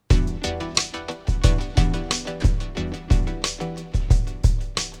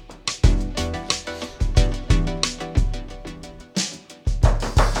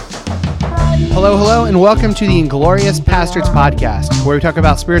Hello, and welcome to the Inglorious Pastors Podcast, where we talk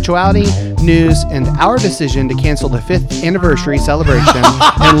about spirituality, news, and our decision to cancel the 5th anniversary celebration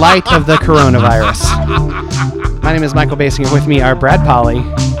in light of the coronavirus. My name is Michael Basinger. With me are Brad Polly,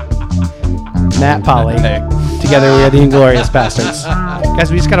 Matt Polly. Together we are the Inglorious Pastors. Guys,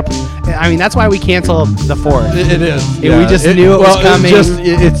 we just gotta... I mean, that's why we canceled the 4th. It is. We just knew it was coming.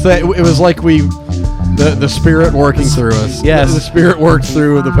 It was like the Spirit working through us. Yes. The Spirit worked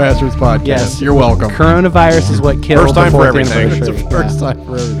through the Pastors Podcast. Yes. You're welcome. Coronavirus is what killed First time the 4th for everything. anniversary. It's the first time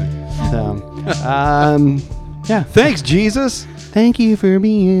for everything. So, yeah. Thanks, Jesus. Thank you for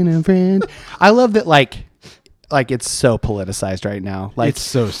being a friend. I love that, like it's so politicized right now. Like, It's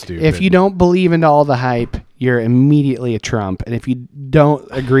so stupid. if you don't believe into all the hype, you're immediately a Trump, and if you don't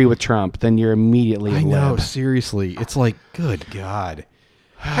agree with Trump, then you're immediately a I know, lib. seriously. It's like, good God.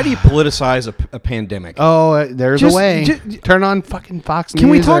 How do you politicize a pandemic? Oh, there's Just- a way. Turn on fucking Fox News. Can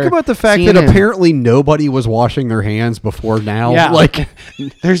we talk or about the fact that CNN. apparently nobody was washing their hands before now? Yeah, Like,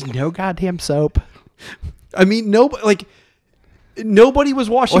 there's no goddamn soap. I mean, nobody was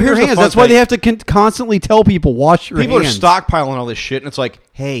washing Well, their here's the hands. fun That's why thing. they have to constantly tell people, wash your People hands. are stockpiling all this shit, and it's like,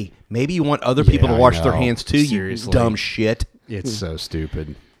 hey, maybe you want other people Yeah, to wash I their know. hands too, Seriously. you dumb shit. It's so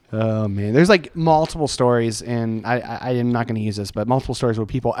stupid. Oh man, there's like multiple stories, and I am not going to use this, but multiple stories where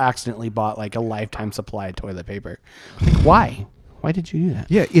people accidentally bought like a lifetime supply of toilet paper. Like, why? Why did you do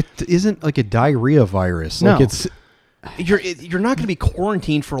that? Yeah, it isn't like a diarrhea virus. No. Like it's You're not going to be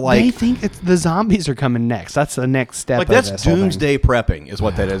quarantined for They like think it's the zombies are coming next. That's the next step. like of that's this whole thing. doomsday prepping is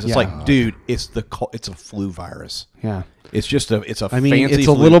what that is. It's Yeah. like, dude, it's a flu virus. Yeah. It's just a I mean, fancy it's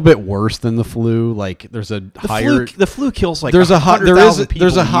flu. a little bit worse than the flu. Like there's a higher the flu kills like there's a 100,000 people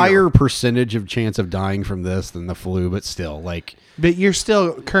there's a year. higher percentage of chance of dying from this than the flu, but still like But you're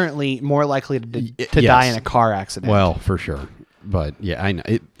still currently more likely to yes. die in a car accident. well, for sure. But yeah, I know.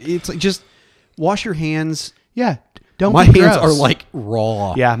 It's like just wash your hands. yeah. Don't My be hands gross. are like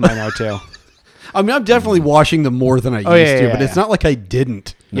raw. Yeah, mine are too. I mean, I'm definitely washing them more than I used to, yeah, but it's yeah. not like I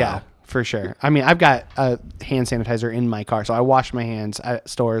didn't. Yeah, for sure. I mean, I've got a hand sanitizer in my car, so I wash my hands at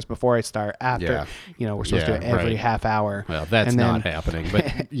stores before I start. After, Yeah. we're supposed to do it every right. half hour. Well, that's And then not happening.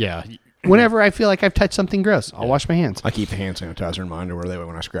 But yeah, Whenever I feel like I've touched something gross, I'll wash my hands. I keep the hand sanitizer in my underwear. That way,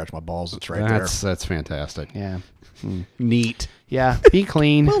 when I scratch my balls, it's right that's fantastic. Yeah. Neat. Yeah. Be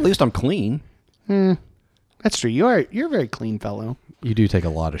clean. there. Well, at least I'm clean. That's true. You're a very clean fellow. You do take a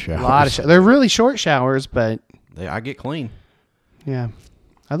lot of showers. A lot of they're really short showers, but I get clean. yeah.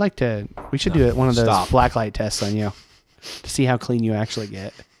 I'd like to. We should do one of those Stop. blacklight tests on you to see how clean you actually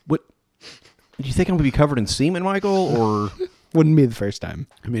get. What? Do you think I'm gonna be covered in semen, Michael? Or Wouldn't be the first time.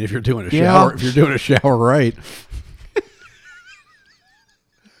 I mean, if you're doing a Yeah. shower, if you're doing a shower right.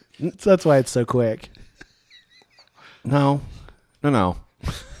 So that's why it's so quick. no?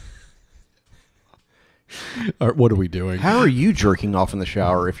 Or what are we doing? How are you jerking off in the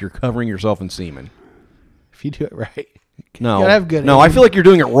shower if you're covering yourself in semen? If you do it right, No, gotta have good no. I aim. feel like you're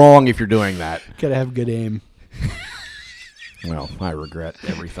doing it wrong if you're doing that. gotta have good aim. Well, I regret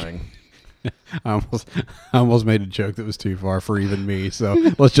everything. I almost made a joke that was too far for even me. So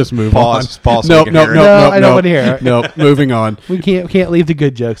let's just move Pause, on. pause so No, we can no, hear it. no, No, no, I don't wanna hear it. No, moving on. We can't leave the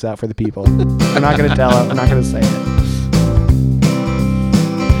good jokes out for the people. We're not gonna tell it. We're not gonna say it.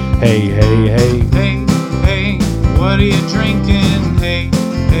 Hey, hey, hey. Hey, hey, what are you drinking? Hey,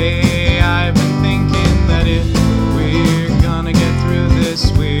 hey, I've been thinking that if we're gonna get through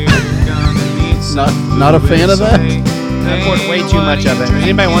this, we're gonna need some Not a fan of that? I poured way too much of it. Does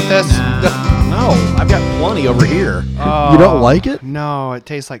anybody want this? No, I've got plenty over here. You don't like it? No, it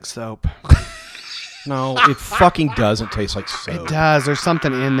tastes like soap. No, it fucking doesn't taste like soap. It does. There's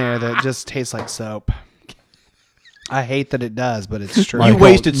something in there that just tastes like soap. I hate that it does, but it's true. You Michael,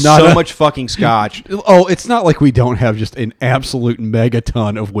 wasted not so a- much fucking scotch. Oh, it's not like we don't have just an absolute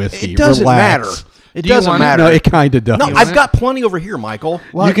megaton of whiskey. It doesn't Relax. matter. It Do you doesn't want it? matter. No, it kind of does. No, You I've want got plenty over here, Michael.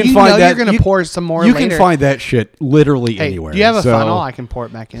 Well, you can you find know that. you're gonna pour some more You later. can find that shit literally Hey, anywhere. do you have a So funnel? I can pour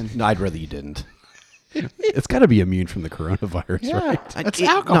it back in. No, I'd rather you didn't. It's got to be immune from the coronavirus, Yeah, right? it's It-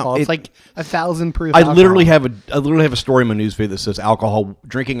 alcohol. no, It's it- like 1,000 proof. I alcohol. literally have a story in my newsfeed that says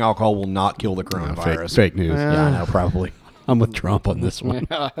drinking alcohol will not kill the coronavirus. Fake news. Yeah, I know, probably. I'm with Trump on this one.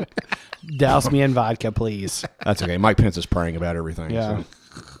 douse me in vodka, please. That's okay. Mike Pence is praying about everything. Yeah,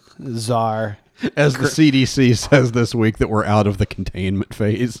 So. czar. As the CDC says this week that we're out of the containment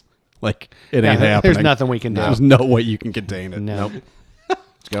phase. Like, it Yeah, ain't there's happening. nothing we can do. There's no way you can contain it. No. Nope.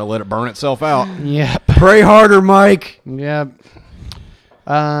 It's got to let it burn itself out. Yep. Pray harder, Mike. Yep.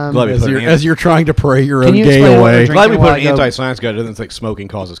 Glad we As put you're, an as you're trying to pray your Can own you gay explain what away. we're Glad we drinking put while an I go- anti-science guy that doesn't think smoking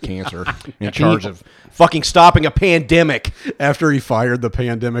causes cancer in charge of fucking stopping a pandemic. After he fired the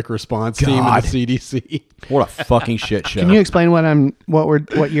pandemic response team in God. the CDC. What a fucking shit show. Can you explain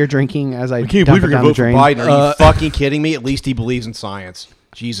what you're drinking as I Can't believe dump you're it gonna down the vote for drain? Biden. Are you fucking kidding me? At least he believes in science.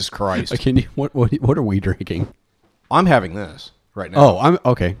 Jesus Christ. Can you, what are we drinking? I'm having this right now. Oh, I'm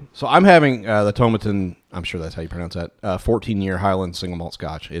okay. So I'm having the Tomatin, I'm sure that's how you pronounce that, 14-year Highland single malt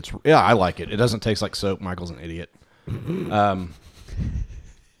scotch. I like it. It doesn't taste like soap. Michael's an idiot.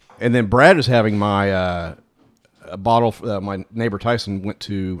 And then Brad is having my a bottle. My neighbor Tyson went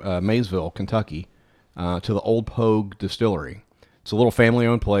to Maysville, Kentucky, to the Old Pogue Distillery. It's a little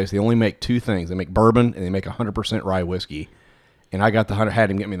family-owned place. They only make two things. They make bourbon and they make 100% rye whiskey. And I got had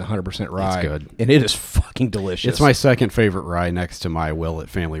him get me the 100% rye. That's good. And it is fucking delicious. It's my second favorite rye next to my Willet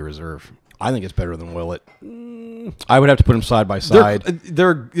Family Reserve. I think it's better than Willet. I would have to put them side by side.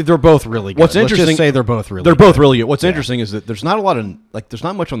 They're both really good. What's Let's interesting? just say they're both really They're good. both really good. What's interesting is that there's not a lot of there's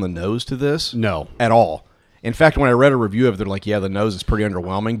not much on the nose to this. No. at all. In fact, when I read a review of it, they're like, yeah, the nose is pretty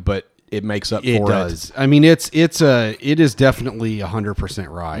underwhelming, but it makes up for It does. I mean, it is definitely 100%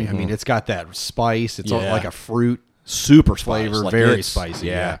 rye. I mean, it's got that spice. It's Yeah. like a fruit. Super flavor, spice. very it's- spicy,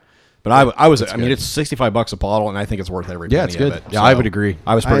 Yeah. yeah. But I was. I mean, good. it's $65 a bottle, and I think it's worth every Yeah, penny it's good. of it. Yeah, I would agree.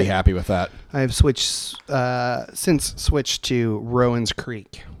 I was pretty happy with that. I have switched to Rowan's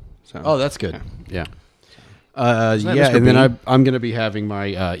Creek. So Oh, that's good. Yeah. that Yeah, Mr. and then Bean? I'm going to be having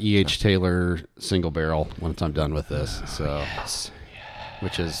my E.H. Taylor single barrel once I'm done with this. So,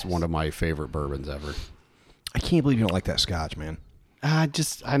 which is one of my favorite bourbons ever. I can't believe you don't like that Scotch, man. I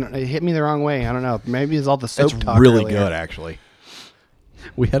don't. It hit me the wrong way. I don't know. Maybe it's all the soap It's talk. really earlier. good, actually.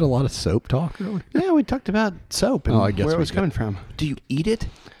 We had a lot of soap talk earlier. Yeah, we talked about soap and Oh, I guess where it we was did. coming from. Do you eat it?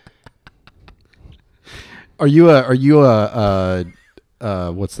 Are you a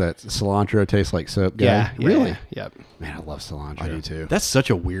what's that? Cilantro tastes like soap guy? Yeah, Really? Yep. Man, I love cilantro. I do too. That's such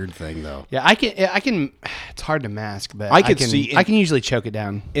a weird thing, though. Yeah, I can. It's hard to mask, but I could can, see- I can usually choke it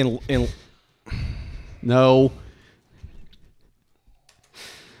down. In No.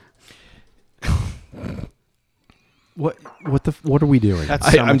 What are we doing?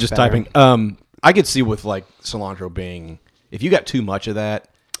 That's so I'm much just better. typing. I could see with like cilantro being, if you got too much of that,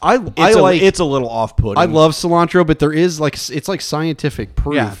 it's a little off-putting. I love cilantro, but there is it's like scientific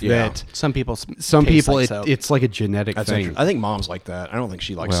proof Yeah. that Some people. some taste people like soap. it's like a genetic That's thing. interesting. I think Mom's like that. I don't think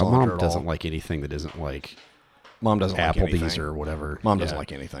she likes Well, cilantro mom at doesn't all. like anything that isn't like Mom doesn't like Applebee's anything. or whatever. Mom doesn't Yeah.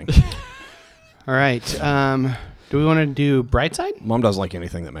 like anything. All right. Do we want to do Brightside? Mom doesn't like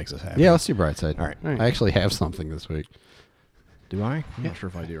anything that makes us happy. Yeah, let's do Brightside. All right. I actually have something this week. Do I? I'm not sure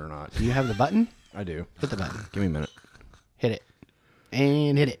if I do or not. Do you have the button? I do. Hit the button. Give me a minute. Hit it.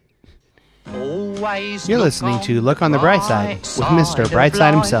 And hit it. Always You're listening to Look on the Bright Side with Mr.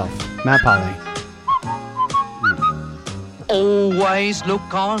 Brightside himself, Matt Polly. Always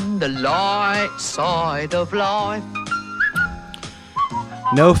look on the light side of life.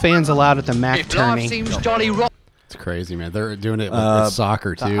 No fans allowed at the Mac If life tourney. seems jolly rotten. It's crazy, man. They're doing it with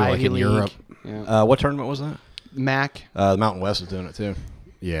soccer The too, like Ivy in League. Europe. Yeah. What tournament was that? Mac, The Mountain West is doing it too.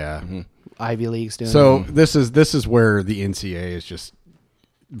 Yeah. Ivy League's doing So it. this is where the NCAA is just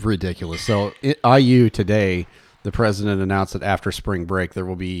ridiculous. So IU today, the president announced that after spring break there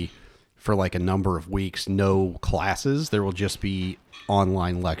will be, for like a number of weeks, no classes. There will just be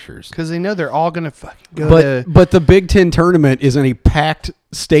online lectures. Because they know they're all going to fucking go to... But the Big Ten tournament is in a packed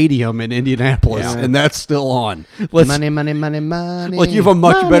stadium in Indianapolis, Yeah. and that's still on. Money, money, money, money. Like you have a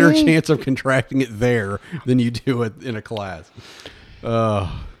much better money. chance of contracting it there than you do it in a class.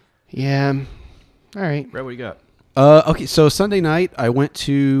 Yeah. All right. Brad, what you got? Okay, so Sunday night I went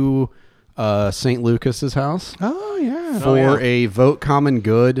to St. Lucas's house Oh, yeah. for a Vote Common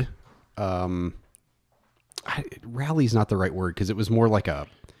Good. Rally's not the right word because it was more like a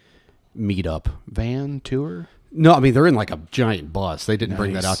meetup. Van tour? No, I mean they're in like a giant bus. They didn't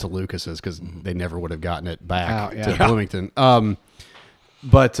bring that Nice. out to Lucas's because they never would have gotten it back Out, yeah. to Bloomington.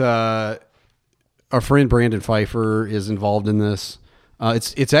 But our friend Brandon Pfeiffer is involved in this.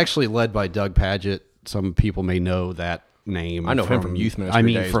 It's actually led by Doug Padgett. Some people may know that name. I know him from youth ministry I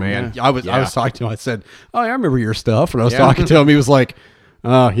mean, days, from man. I was Yeah. talking to him. I said, "Oh, I remember your stuff." And I was talking to him. He was like,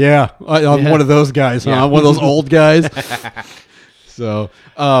 "Yeah, I'm one of those guys. Huh? I'm one of those old guys." So,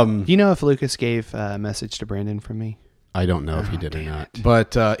 Do you know if Lucas gave a message to Brandon from me? I don't know if he did or not.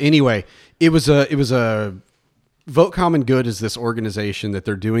 But anyway, it was a Vote Common Good is this organization that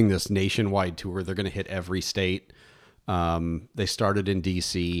they're doing this nationwide tour. They're going to hit every state. They started in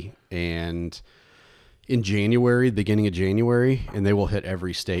DC and in January, beginning of January, and they will hit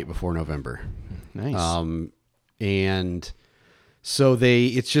every state before November. Nice. And So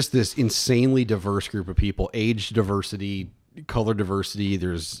it's just this insanely diverse group of people, age diversity, color diversity.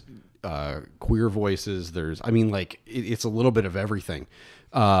 There's queer voices. It's a little bit of everything.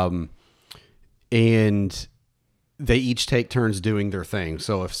 And they each take turns doing their thing.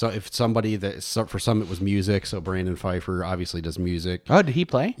 So if somebody for some it was music. So Brandon Pfeiffer obviously does music. Oh, did he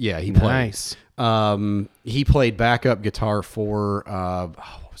play? Yeah, he played. Nice. He played backup guitar for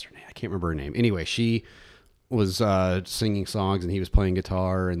what was her name? I can't remember her name. Anyway, she was singing songs and he was playing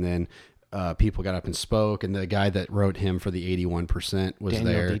guitar, and then people got up and spoke, and the guy that wrote him for the 81% was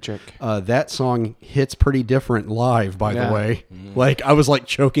Daniel there. Dietrich. That song hits pretty different live, by the way. Like, I was like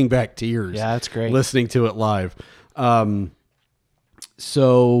choking back tears. Yeah, that's great. Listening to it live.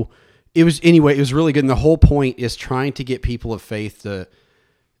 So it was really good. And the whole point is trying to get people of faith to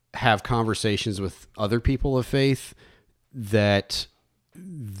have conversations with other people of faith that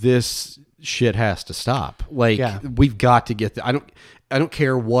this shit has to stop. Like, we've got to get I don't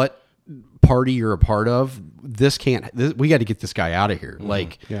care what party you're a part of. We got to get this guy out of here.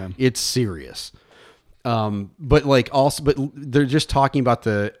 Like, it's serious. But they're just talking about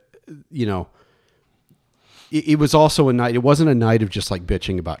it was also a night. It wasn't a night of just like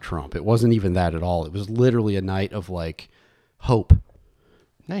bitching about Trump. It wasn't even that at all. It was literally a night of like hope.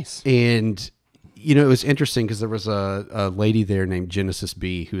 Nice. And, it was interesting because there was a lady there named Genesis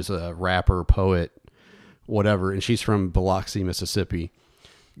B, who's a rapper, poet, whatever. And she's from Biloxi, Mississippi.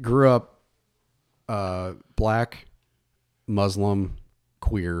 Grew up black, Muslim,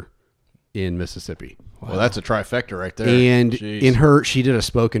 queer in Mississippi. Wow. Well, that's a trifecta right there. And Jeez. she did a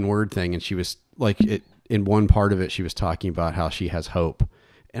spoken word thing, and she was like, in one part of it, she was talking about how she has hope.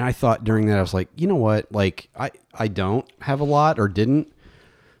 And I thought during that, I was like, you know what? Like, I don't have a lot, or didn't.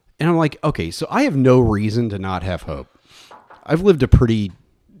 And I'm like, okay, so I have no reason to not have hope. I've lived a pretty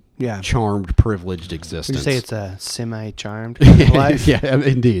charmed, privileged existence. Would you say it's a semi-charmed life? Yeah,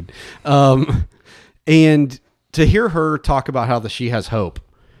 indeed. And to hear her talk about how she has hope,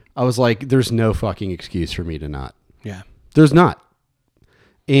 I was like, there's no fucking excuse for me to not. Yeah. There's not.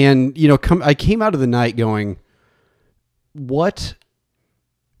 And, I came out of the night going, what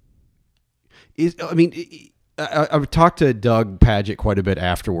is, I've talked to Doug Padgett quite a bit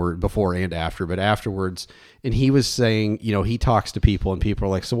before and after, but afterwards, and he was saying, he talks to people and people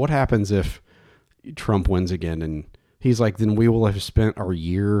are like, so what happens if Trump wins again? And he's like, then we will have spent our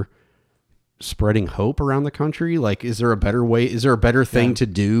year spreading hope around the country. Like, is there a better way? Is there a better thing to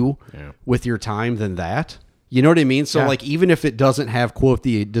do with your time than that? You know what I mean? So like, even if it doesn't have, quote,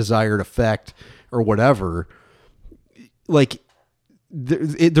 the desired effect or whatever, like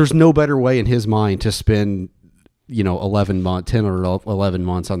there's no better way in his mind to spend, 10 or 11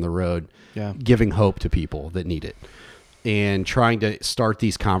 months on the road, giving hope to people that need it and trying to start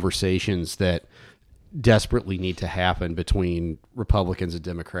these conversations that desperately need to happen between Republicans and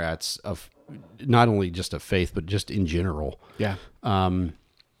Democrats of not only just of faith, but just in general. Yeah.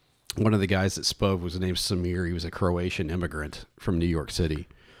 One of the guys that spoke was named Samir. He was a Croatian immigrant from New York City.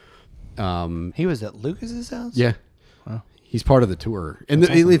 He was at Lucas's house? Yeah. Wow. He's part of the tour. And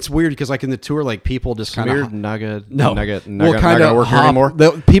it's weird because like in the tour, like people just kind of not gonna work here anymore.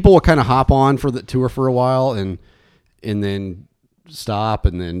 People will kind of hop on for the tour for a while and then stop,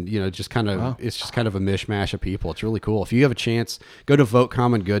 and then just kind of it's just kind of a mishmash of people. It's really cool. If you have a chance, go to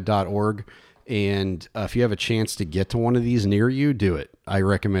votecommongood.org, and if you have a chance to get to one of these near you, do it. I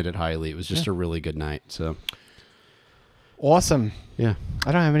recommend it highly. It was just a really good night. So awesome. Yeah,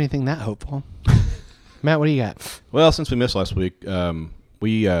 I don't have anything that hopeful. Matt, what do you got? Well, since we missed last week, the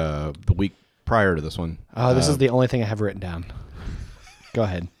week prior to this one. Oh, this is the only thing I have written down. Go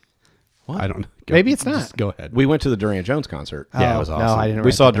ahead. What? I don't know. Maybe it's not. Just go ahead. We went to the Duran Jones concert. Yeah, it was awesome. No, I didn't.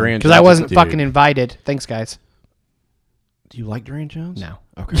 We saw Duran Jones because I wasn't fucking invited. Thanks, guys. Do you like Duran Jones? No.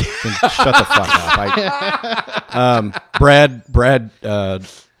 Okay. Then shut the fuck up. Brad,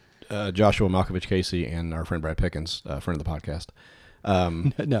 Joshua Malkovich Casey, and our friend Brad Pickens, friend of the podcast.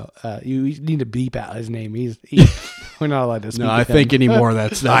 No, you need to beep out his name. We're not allowed to speak. No, I think anymore. I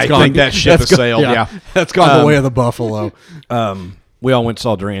think that ship has sailed. Yeah, that's gone the way of the buffalo. We all went and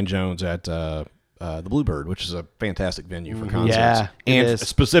saw Duran Jones at the Bluebird, which is a fantastic venue for concerts, and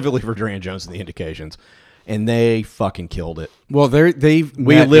specifically for Duran Jones and the Indications. And they fucking killed it. Well, we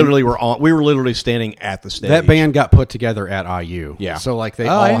were literally standing at the stage. That band got put together at IU. Yeah. So like they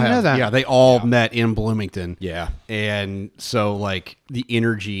I didn't know that. Yeah, they all met in Bloomington. Yeah. And so like the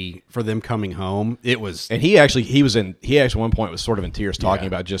energy for them coming home, it was. And he actually at one point was sort of in tears talking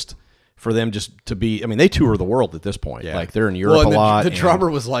about just for them just to be. I mean, they tour the world at this point. Yeah. Like they're in Europe and a lot. The and- drummer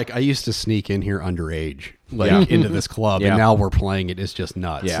was like, I used to sneak in here underage, like Yeah. into this club, Yeah. and now we're playing it. It's just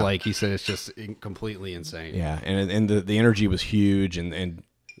nuts. Yeah. Like he said, it's just completely insane. Yeah, and the energy was huge, and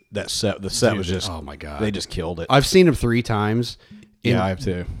the set was just oh my God. they just killed it. I've seen him 3 times. I have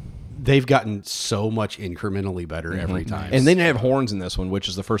too. They've gotten so much incrementally better every time. And they didn't have horns in this one, which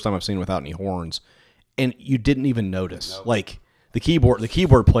is the first time I've seen without any horns, and you didn't even notice. Like the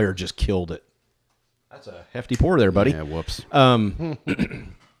keyboard player just killed it. That's a hefty pour there, buddy. yeah, whoops. And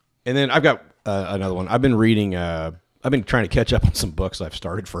then I've got another one. I've been reading. I've been trying to catch up on some books I've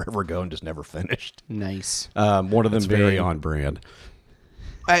started forever ago and just never finished. Nice. One of them It's very being, on brand.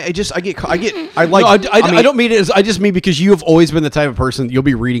 I like. No, I don't mean it as, I just mean because you have always been the type of person you'll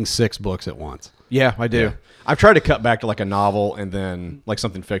be reading 6 books at once. Yeah, I do. Yeah. I've tried to cut back to like a novel and then like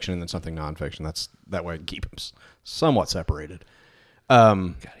something fiction and then something nonfiction. That way I can keep them somewhat separated.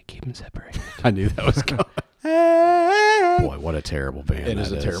 Gotta keep them separated. I knew that was coming. Boy, what a terrible band. It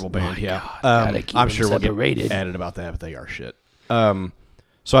is that a terrible band. My Yeah, gotta keep I'm 'em sure we'll separated. get added about that, but they are shit. So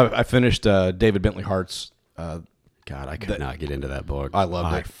I finished David Bentley Hart's God, I could not get into that book. I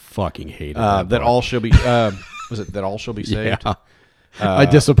loved I it. fucking hated that book. all shall be. Was it that all shall be saved? Yeah. I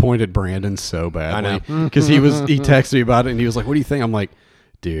disappointed Brandon so badly. know. Because he texted me about it and he was like, what do you think? I'm like,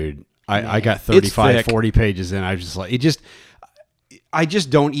 dude, I got 35, thick. 40 pages in. I was just like, I just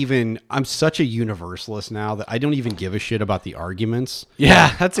don't even, I'm such a universalist now that I don't even give a shit about the arguments.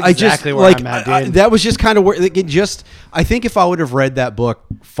 Yeah, that's I just, exactly where like, I'm at, dude. that was just kind of where it just, I think if I would have read that book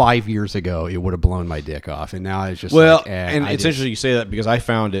 5 years ago, it would have blown my dick off. And now it's just Well, like, and I it's just- interesting you say that because I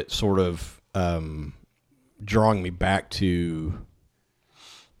found it sort of drawing me back to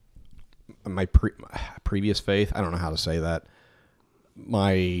my previous faith. I don't know how to say that.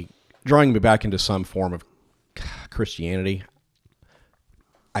 Drawing me back into some form of Christianity.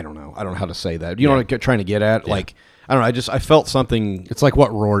 I don't know. I don't know how to say that. You know what I'm trying to get at? Like, I don't know. I felt something. It's like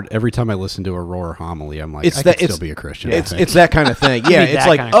what Roar. Every time I listen to a Roar homily, I'm like, I could still be a Christian. I think. It's that kind of thing. Yeah, be it's that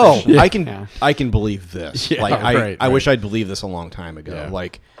like, kind of oh, Christian. I can Yeah. I can believe this. Yeah, like right, I wish I'd believed this a long time ago. Yeah.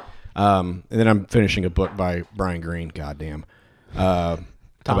 Like, and then I'm finishing a book by Brian Greene. Goddamn.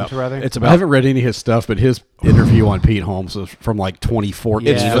 Tom's brother? It's I about haven't read any of his stuff, but his interview on Pete Holmes was from like 2014.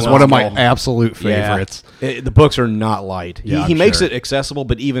 Yeah, It's it just was one of my awful. absolute favorites. The books are not light. Yeah, He I'm makes sure. it accessible,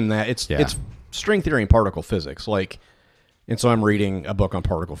 but even that, it's Yeah. string theory and particle physics. Like, and so I'm reading a book on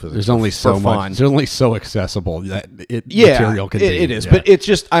particle physics. There's only for so much. fun. There's only so accessible that Yeah, material can be. it is. Yeah. But it's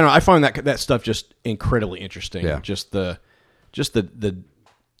just I don't know. I find that stuff just incredibly interesting. Yeah. Just the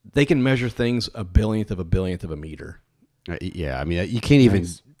they can measure things a billionth of a meter. Yeah, I mean, you can't even.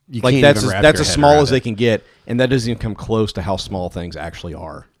 You Like can't that's even as, wrap that's your as head small around as they it. can get, and that doesn't even come close to how small things actually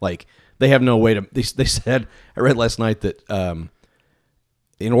are. Like they have no way to. They said I read last night that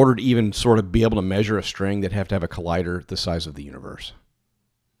in order to even sort of be able to measure a string, they'd have to have a collider the size of the universe.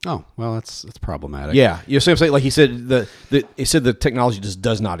 Oh well, that's problematic. Yeah, you see what I'm saying? Like he said, he said the technology just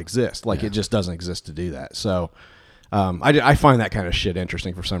does not exist. Like it just doesn't exist to do that. So I find that kind of shit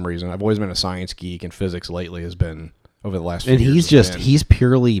interesting for some reason. I've always been a science geek, and physics lately has been over the last few and years he's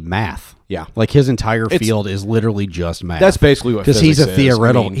purely math. Yeah. like his entire It's- field is literally just math. That's basically what because he's a physics is.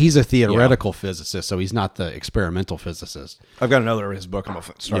 theoretical. I mean, he's a theoretical physicist, so he's not the experimental physicist. I've got another of his book. I'm gonna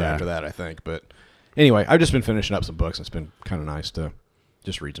start Yeah. after that, I think. But anyway, I've just been finishing up some books. It's been kind of nice to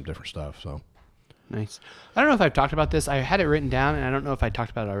just read some different stuff. So Nice. I don't know if I've talked about this. I had it written down, and I don't know if I talked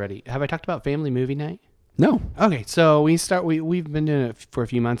about it already. Have I talked about family movie night? No, Okay, so we've been doing it for a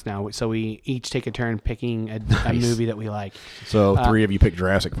few months now. So we each take a turn picking a movie that we like. three of you pick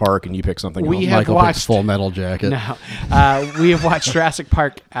Jurassic Park, and you pick something we else. have Michael watched- picks Full Metal Jacket. No, we have watched Jurassic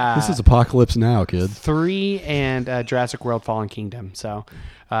Park. This is Apocalypse Now, kid. 3 and Jurassic World: Fallen Kingdom. So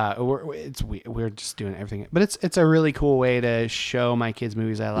we're just doing everything, but it's a really cool way to show my kids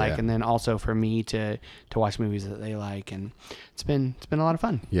movies I like, Yeah. and then also for me to watch movies that they like, and it's been a lot of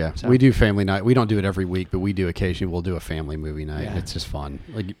fun. Yeah, So- we do family night. We don't do it every week, but we do occasionally. We'll do a family movie night. Yeah. It's just fun.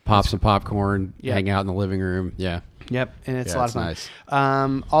 Like pop some popcorn, Yeah. hang out in the living room. Yeah, Yep, and it's Yeah, a lot it's of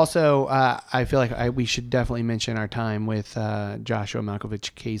fun. nice. Also, I feel like we should definitely mention our time with Joshua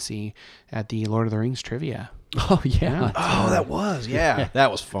Malkovich Casey at the Lord of the Rings trivia. Oh yeah. Oh, that was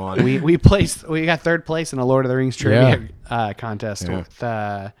that was fun. We got third place in a Lord of the Rings trivia contest with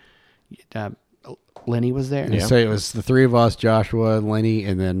Lenny was there. So it was the three of us, Joshua, Lenny,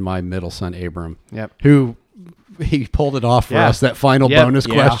 and then my middle son Abram. Yep. Who he pulled it off for Yeah. us, that final Yep. bonus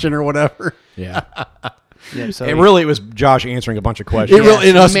Yeah. question or whatever. yeah, Yep, so and really, it was Josh answering a bunch of questions. It really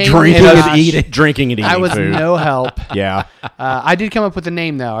and us mainly drinking Josh. and eating. drinking and eating I was food. no help. Yeah, I did come up with a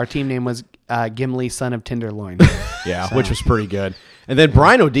name though. Our team name was Gimli, son of Tenderloin. yeah, which was pretty good. And then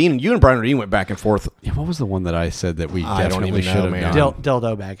Brian O'Dean, you and Brian O'Dean went back and forth. Yeah, what was the one that I said that we I don't definitely even know, should have man. done?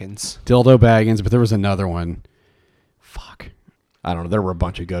 Dildo Baggins. Dildo Baggins, but there was another one. Fuck. I don't know. There were a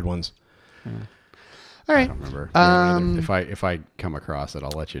bunch of good ones. All right. Remember. Yeah, if I come across it,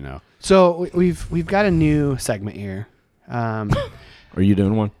 I'll let you know. So we've got a new segment here. Are you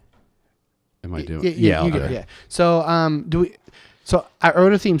doing one? Am I doing? Yeah, I'll you do get- it. yeah. So do we? So I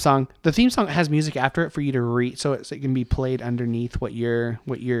wrote a theme song. The theme song has music after it for you to read, so it can be played underneath what you're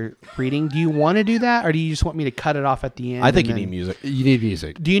reading. Do you want to do that, or do you just want me to cut it off at the end? I think you and need then- music. You need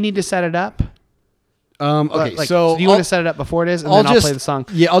music. Do you need to set it up? Okay, Like, so do you want to set it up before it is, and then I'll play the song?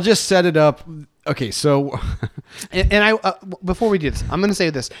 Yeah, I'll just set it up. Okay, so And I before we do this, I'm going to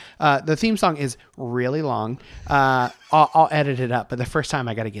say this: the theme song is really long. I'll edit it up, but the first time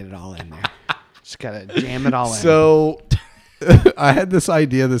I got to get it all in there. Just got to jam it all in. So I had this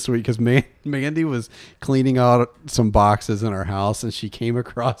idea this week because Mandy was cleaning out some boxes in our house, and she came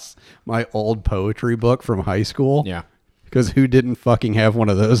across my old poetry book from high school. Yeah. Because who didn't fucking have one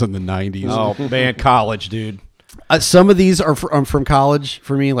of those in the 90s? Oh, man, college, dude. Some of these are from college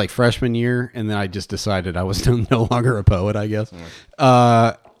for me, like freshman year, and then I just decided I was no longer a poet, I guess.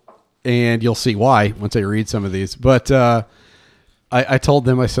 And you'll see why once I read some of these. But I told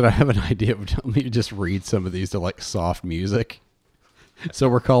them, I said, I have an idea. Let me just read some of these to like soft music. So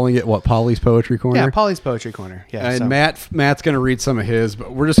we're calling it what? Polly's Poetry Corner? yeah, Polly's Poetry Corner. Yeah, And so. Matt's going to read some of his,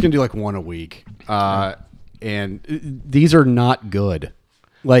 but we're just going to do like one a week. And these are not good.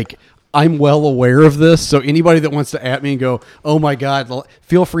 Like, I'm well aware of this, so anybody that wants to at me and go, oh my God,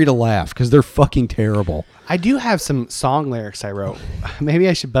 feel free to laugh, because they're fucking terrible. I do have some song lyrics I wrote. Maybe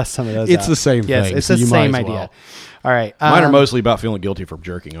I should bust some of those It's out. the same Yes, thing, it's so the you might same as idea. well. All right. Mine are mostly about feeling guilty for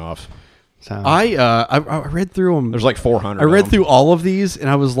jerking off. So. I read through them. There's like 400. I read of them. through all of these, and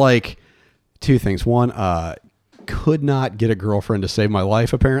I was like, two things. One, could not get a girlfriend to save my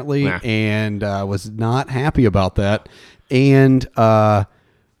life, apparently, Nah. and was not happy about that, and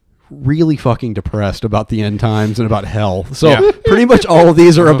really fucking depressed about the end times and about hell. So Yeah. pretty much all of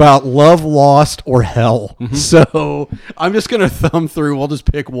these are about love lost or hell. So I'm just going to thumb through. We'll just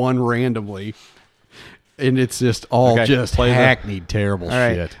pick one randomly. And it's just all Okay, just play the- hackneyed, terrible All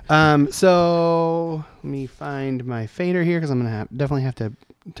right. shit. So let me find my fader here because I'm gonna definitely have to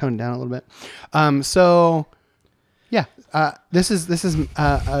tone it down a little bit. So yeah, this is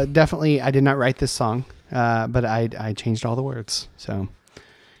definitely. I did not write this song, but I changed all the words. So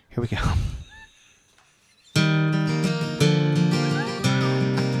here we go.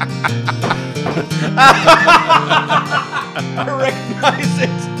 I recognize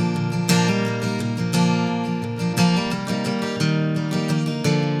it.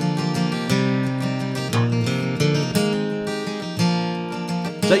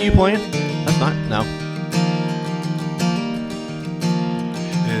 Is that you playing? That's not. No.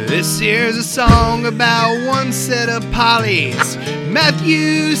 This here's a song about one set of Pollys,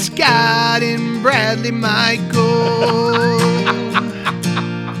 Matthew, Scott, and Bradley Michael.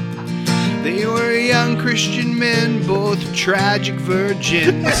 They were young Christian men, both tragic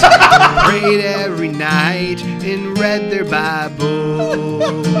virgins, prayed every night and read their Bible.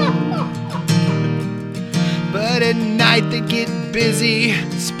 But at night they get busy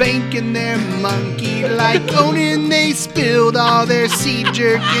spanking their monkey like Conan. They spilled all their seed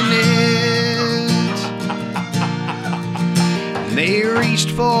jerk in it. And they reached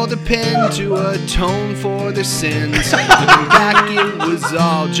for the pen to atone for their sins. Looking back, it was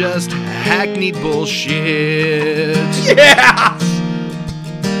all just hackneyed bullshit. Yeah.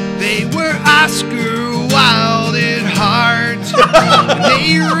 They were Oscar Wilde at heart.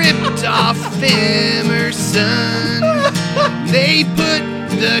 They ripped off Emerson. They put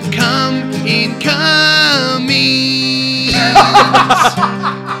the cum in Cummings.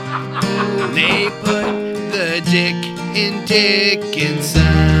 They put the dick in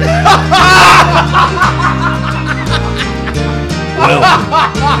Dickinson. Welcome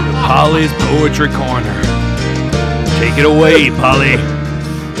to Polly's Poetry Corner. Take it away, Polly.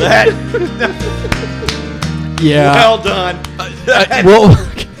 Yeah. Well done. Well,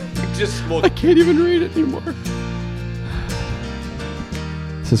 Just I can't even read it anymore.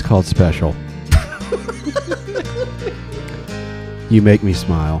 This is called Special. You make me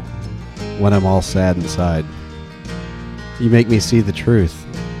smile when I'm all sad inside. You make me see the truth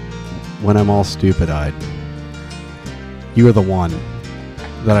when I'm all stupid-eyed. You are the one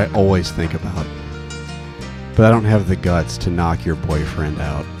that I always think about. But I don't have the guts to knock your boyfriend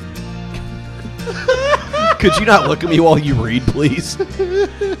out. Could you not look at me while you read, please?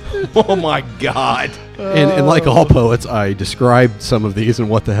 Oh my God. And like all poets, I described some of these and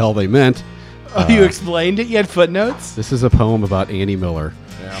what the hell they meant. Oh, you explained it? You had footnotes? This is a poem about Annie Miller.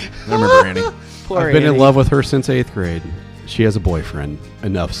 Yeah, I remember Annie. Poor I've been in Annie. love with her since 8th grade. She has a boyfriend.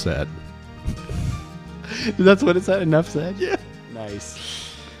 Enough said. That's what it said? Enough said? Yeah. Nice.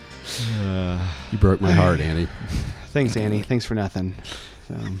 You broke my heart, Annie. Thanks, Annie. Thanks for nothing.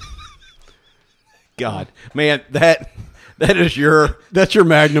 So, God, man, that is your That's your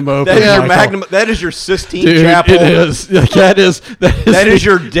magnum opus. that is your Michael. magnum. That is your Sistine Dude, Chapel. it is. That is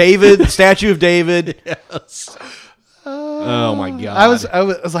Your David statue of David. Yes. Oh my God. I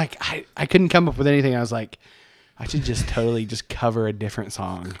was like, I couldn't come up with anything. I was like, I should just totally just cover a different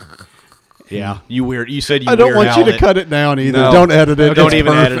song. Yeah, you weird. You said you. I don't weird want you Al'd to it. cut it down either. No. Don't edit it. Don't It's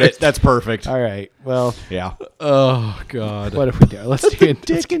even edit perfect. it. That's perfect. All right. Well, Yeah. Oh God. what if we do? Let's do it.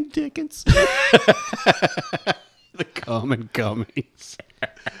 Dick and Dickens. The common gummies.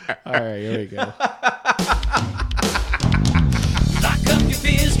 All right. Here we go. Lock up your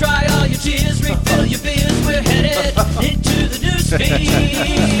fears, dry all your tears, refill your beers. We're headed into the newsfeed.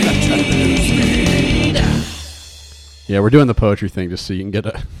 Yeah, we're doing the poetry thing just so you can get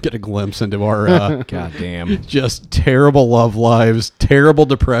a glimpse into our God damn. just terrible love lives, terrible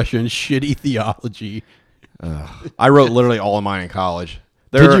depression, shitty theology. I wrote literally all of mine in college.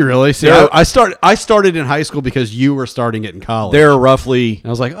 Did you really? See, there- I started in high school because you were starting it in college. There are roughly And I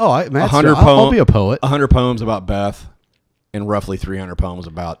was like, oh, Matt's 100 I'll be a poet. 100 poems about Beth, and roughly 300 poems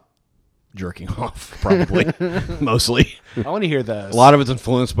about jerking off. Probably, mostly. I want to hear those. A lot of it's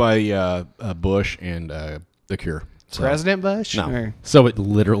influenced by Bush and The Cure. So, President Bush? No. Or- So it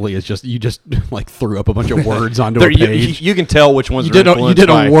literally is just you just like threw up a bunch of words onto there, a you, page. you can tell which ones You are did a influenced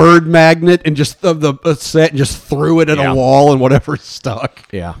by. word magnet and just a set and just threw it at Yeah. a wall and whatever stuck.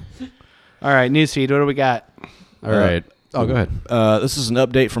 Yeah. All right. Newsfeed. What do we got? All right. Oh, go ahead. This is an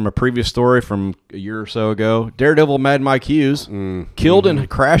update from a previous story from a year or so ago. Daredevil Mad Mike Hughes killed in a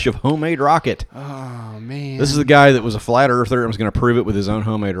crash of homemade rocket. Oh, man. This is the guy that was a flat earther and was going to prove it with his own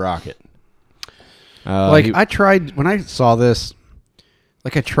homemade rocket. I tried when I saw this,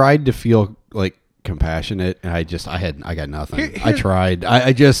 like I tried to feel like compassionate, and I got nothing. I tried.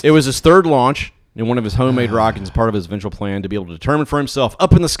 I just It was his third launch in one of his homemade rockets as part of his eventual plan to be able to determine for himself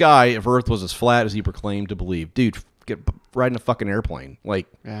up in the sky if Earth was as flat as he proclaimed to believe. Dude, get riding a fucking airplane. Like,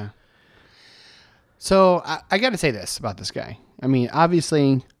 Yeah. So I got to say this about this guy. I mean,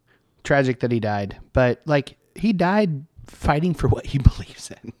 obviously, tragic that he died, but like he died fighting for what he believes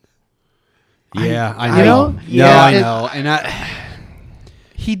in. yeah, I I know. know. Yeah, No, I it- know, and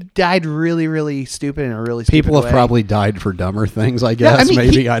He died really, really stupid in a really stupid people have way. probably died for dumber things. I Yeah, guess I mean,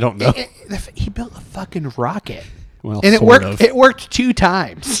 maybe he- I don't know. He built a fucking rocket, Well, and it sort worked. of. It worked 2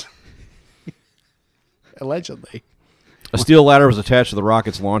 times, allegedly. a steel ladder was attached to the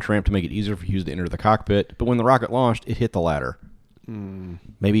rocket's launch ramp to make it easier for Hughes to enter the cockpit. But when the rocket launched, it hit the ladder.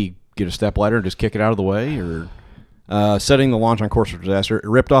 Maybe get a step ladder and just kick it out of the way, or setting the launch on course for disaster. It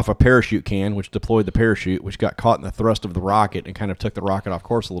ripped off a parachute can, which deployed the parachute, which got caught in the thrust of the rocket and kind of took the rocket off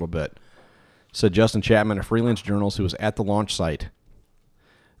course a little bit. Said Justin Chapman of freelance journals who was at the launch site.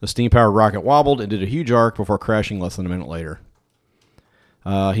 The steam-powered rocket wobbled and did a huge arc before crashing less than a minute later.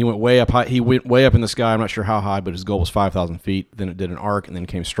 He went way up high. He went way up in the sky. I'm not sure how high, but his goal was 5,000 feet. Then it did an arc and then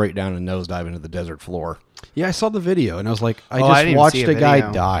came straight down and nosedive into the desert floor. Yeah, I saw the video, and I was like, I I just didn't watched see a a guy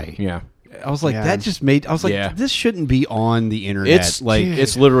video. die. Yeah, I was like, Yeah. that just made. I was like, Yeah. this shouldn't be on the internet. it's like,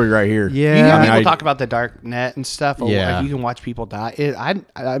 it's literally right here. Yeah. You hear I mean, people talk about the dark net and stuff. Yeah. Like you can watch people die.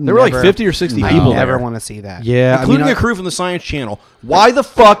 There were like 50 or 60 people I never there. want to see that. yeah, Including I mean, a crew from the Science Channel. Why the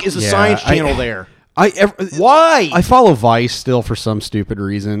fuck is the Yeah, Science I- Channel there? Why? I follow Vice still for some stupid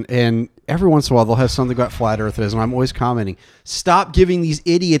reason, and every once in a while they'll have something about flat earthers, and I'm always commenting, stop giving these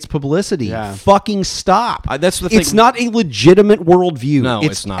idiots publicity. Yeah. Fucking stop. That's the It's thing. not a legitimate worldview. No,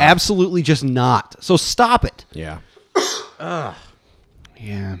 it's not. Absolutely just not. So stop it. Yeah.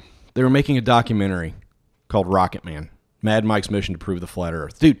 Yeah. They were making a documentary called Rocket Man. Mad Mike's mission to prove the flat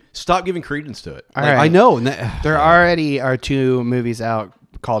Earth. Dude, stop giving credence to it. All Like, right. I know. And that, There already are 2 movies out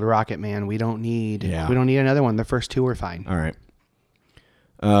called Rocket Man. We don't need. Yeah. We don't need another one. The first 2 were fine. All right.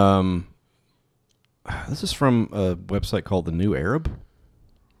 This is from a website called The New Arab.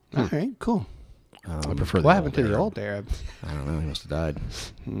 All right. Cool. I prefer What happened to the old Arab? I don't know. He must have died.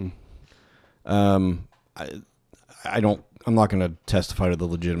 I don't. I'm not going to testify to the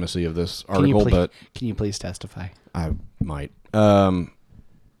legitimacy of this article, but Can you please testify? I might. A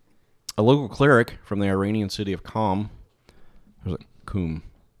local cleric from the Iranian city of Qom, was it Qom,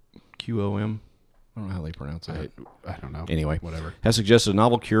 Qom? I don't know how they pronounce it. I don't know. Anyway, whatever. has suggested a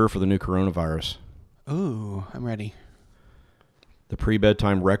novel cure for the new coronavirus: Ooh, I'm ready. the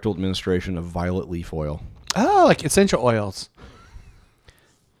pre-bedtime rectal administration of violet leaf oil. Oh, like essential oils.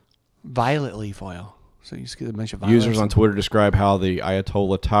 Violet leaf oil. So you just get a bunch of violets. Users on Twitter describe how the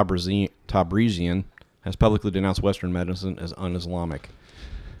Ayatollah Tabrizian has publicly denounced Western medicine as un-Islamic.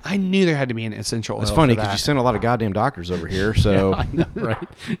 I knew there had to be an essential oil. It's funny because because you sent a lot of goddamn doctors over here, so I know, right?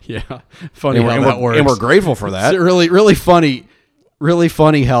 Yeah, funny and, how we're, that works. and we're grateful for that. It's really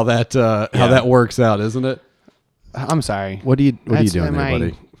funny how that how that works out, isn't it? I'm sorry. What are you That's doing there, my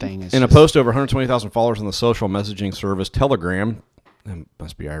buddy? thing is In a just- post to over 120,000 followers on the social messaging service Telegram, it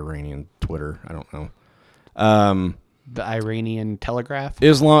must be Iranian Twitter, I don't know. the Iranian Telegraph.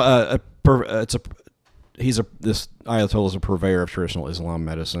 Islam, this Ayatollah is a purveyor of traditional Islam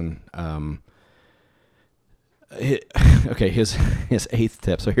medicine. His eighth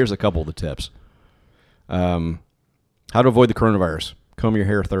tip. So here's a couple of the tips. How to avoid the coronavirus: comb your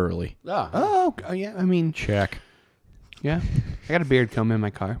hair thoroughly. Oh yeah. I mean, Check. yeah. I got a beard comb in my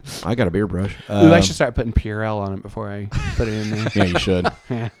car. I got a beard brush. Ooh, I should start putting Purell on it before I put it in there. Yeah, you should.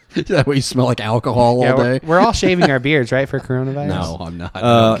 Yeah. That way you smell like alcohol Yeah, all day. we're all shaving our beards, right, for coronavirus? No, I'm not. I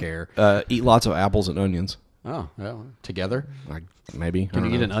don't care. Eat lots of apples and onions. Oh, well, together. Like maybe. Can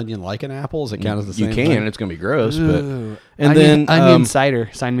you get an onion like an apple? Does it count as the You same can. thing? It's gonna be gross, but Ooh. and onion, then onion cider.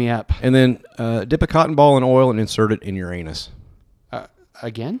 Sign me up. and then dip a cotton ball in oil and insert it in your anus.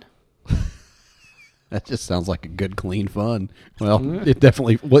 Again? That just sounds like a good, clean fun. Well, it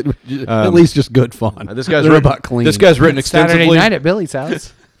definitely at least just good fun. This guy's They're written about clean. This guy's written Saturday extensively. night at Billy's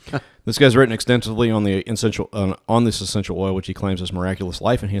house. This guy's written extensively on the essential on this essential oil, which he claims has miraculous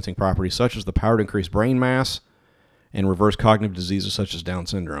life-enhancing properties such as the power to increase brain mass and reverse cognitive diseases such as Down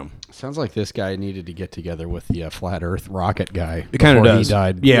syndrome. Sounds like this guy needed to get together with the flat Earth rocket guy. It kind of before does. He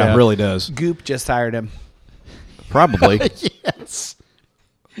died. Yeah, it really does. Goop just hired him. Probably. Yes.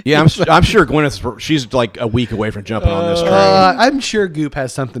 Yeah, I'm sure Gwyneth. She's like a week away from jumping on this train. I'm sure Goop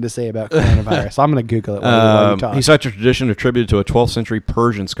has something to say about coronavirus. I'm going to Google it while you talk. He's such a tradition attributed to a 12th century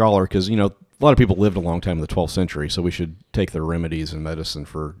Persian scholar because, you know, a lot of people lived a long time in the 12th century, so we should take their remedies and medicine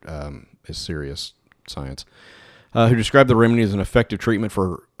for as serious science. Who described the remedy as an effective treatment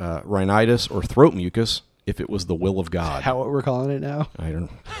for rhinitis or throat mucus if it was the will of God. How what we're calling it now? I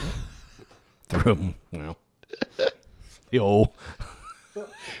don't throat, well, the old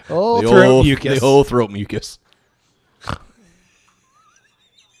Throat mucus. The old throat mucus.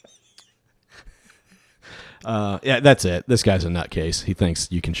 Yeah, that's it. This guy's a nutcase. He thinks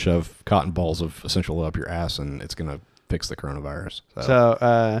you can shove cotton balls of essential oil up your ass and it's going to fix the coronavirus.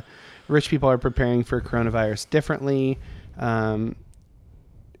 So, rich people are preparing for coronavirus differently. Gwyneth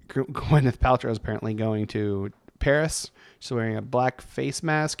Paltrow is apparently going to Paris. She's wearing a black face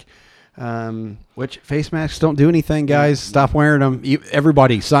mask. Which face masks don't do anything, guys. Stop wearing them.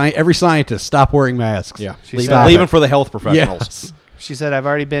 Everybody, every scientist, stop wearing masks. Yeah, Leave leave it. them for the health professionals. Yes. She said, I've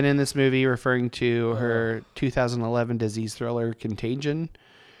already been in this movie, referring to her 2011 disease thriller, Contagion.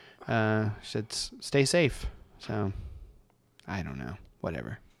 She said, stay safe. So, I don't know.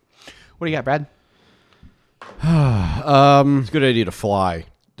 Whatever. What do you got, Brad? It's a good idea to fly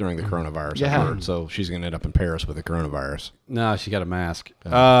during the coronavirus. Yeah. I've heard. So she's going to end up in Paris with the coronavirus. No, she got a mask.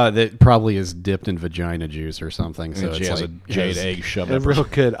 That probably is dipped in vagina juice or something. So And she it's has like a jade egg shoved A up her real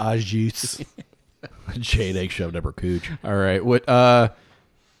good au jus. jade egg shoved up her cooch. All right. What?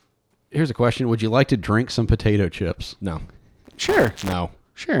 Here's a question: would you like to drink some potato chips? No, Sure. no.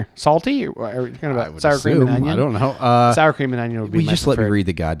 Sure. Salty? Or are we talking I about would sour cream and assume. onion? I don't know. Sour cream and onion would be We my just let me preferred. read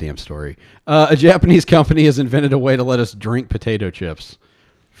the goddamn story. A Japanese company has invented a way to let us drink potato chips.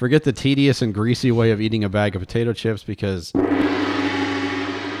 Forget the tedious and greasy way of eating a bag of potato chips because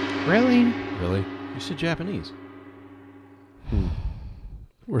Really? really, You said Japanese.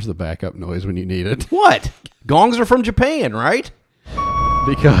 where's the backup noise when you need it? What? Gongs are from Japan, right?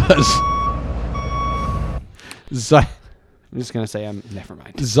 Because I'm just going to say never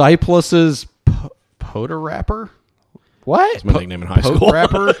mind. Zyplus's Pota Wrapper What? That's my nickname in high Pot school.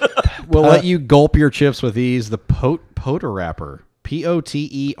 Wrapper will let you gulp your chips with ease. The Pota Wrapper,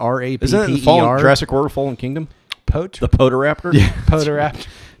 Poterapper. Isn't that in Jurassic World: Fallen Kingdom? Pote? The Potoraptor? Yeah. Potoraptor.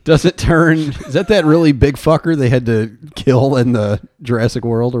 Does it turn? Is that really big fucker they had to kill in the Jurassic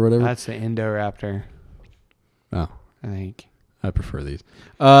World or whatever? That's the Indoraptor, Oh, I think. I prefer these.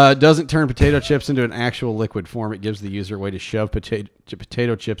 Doesn't turn potato chips into an actual liquid form. It gives the user a way to shove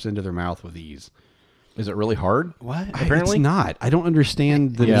potato chips into their mouth with ease. Is it really hard? What? Apparently it's not. I don't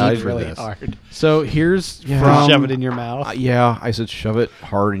understand the Yeah, need it's for really this. hard. So here's from Shove it in your mouth. Yeah, I said shove it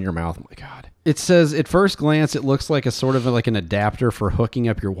hard in your mouth. Oh my God. It says at first glance, it looks like a sort of like an adapter for hooking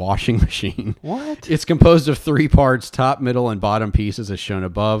up your washing machine. What? It's composed of 3 parts, top, middle, and bottom pieces as shown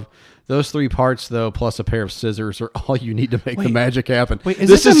above. Those 3 parts, though, plus a pair of scissors, are all you need to make the magic happen. Wait, is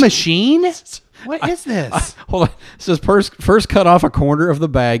this a machine? What is this? Hold on. It says first cut off a corner of the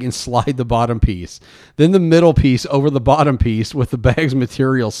bag and slide the bottom piece. Then the middle piece over the bottom piece with the bag's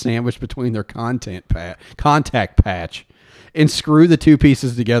material sandwiched between their contact patch. And screw the 2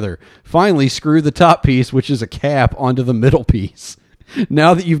 pieces together. Finally, screw the top piece, which is a cap, onto the middle piece.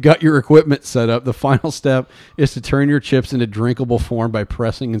 Now that you've got your equipment set up, the final step is to turn your chips into drinkable form by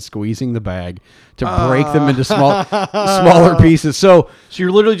pressing and squeezing the bag to break them into smaller pieces. So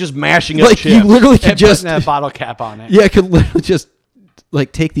you're literally just mashing up like chips. you literally could And just putting a bottle cap on it. yeah, could literally just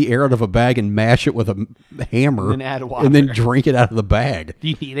like take the air out of a bag and mash it with a hammer, And add water. and then drink it out of the bag. Do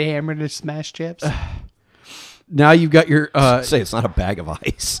you need a hammer to smash chips? Now you've got your Say it's not a bag of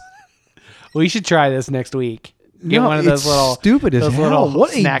ice. We should try this next week. Get no, one of those it's little stupid as those hell. little What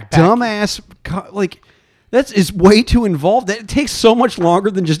a snack pack. dumbass like that is way too involved. That it takes so much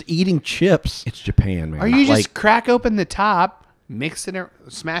longer than just eating chips. It's Japan, man. Or you just Like, crack open the top, mix it,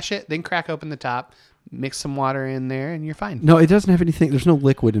 smash it, then crack open the top, mix some water in there, and you're fine. No, it doesn't have anything. There's no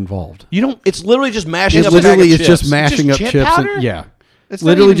liquid involved. you don't. It's literally just mashing It up. a bag literally of is just chips. mashing Just up chip chips. powder? And, yeah, It's not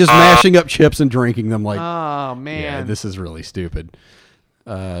literally even- just mashing up chips and drinking them. Like, Oh man, yeah, this is really stupid.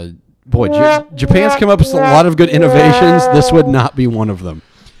 Boy, Japan's come up with a lot of good innovations. This would not be one of them.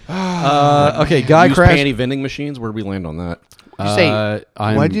 Okay, guy Used crashed. panty vending machines. Where do we land on that? you say,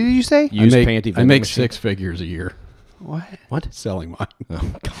 I'm- what did you say? Used I make, panty I vending make machine. 6 figures a year. What? Selling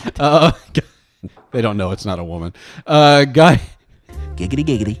mine. Oh God. They don't know it's not a woman. Guy. Giggity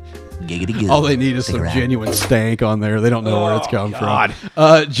giggity. Giggity giggity. All they need is some Cigarette. genuine stank on there. They don't know where it's come God.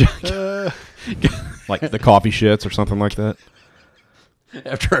 from. Like the coffee shits or something like that.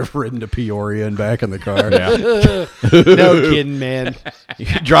 After I've ridden to Peoria and back in the car. No kidding, man. You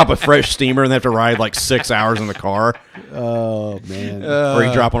drop a fresh steamer and they have to ride like 6 hours in the car. Oh man. Or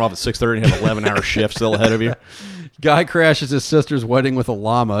you drop one off at 6:30 and have 11-hour shift still ahead of you. Guy crashes his sister's wedding with a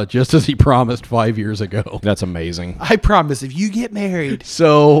llama just as he promised 5 years ago. That's amazing. I promise, if you get married,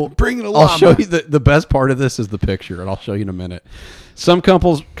 So Bring it a I'll llama. show you the best part of this is the picture, and I'll show you in a minute. Some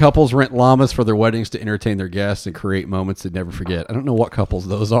couples rent llamas for their weddings to entertain their guests and create moments they'd never forget. I don't know what couples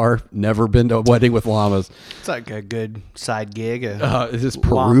those are. Never been to a wedding with llamas. it's like a good side gig. Is this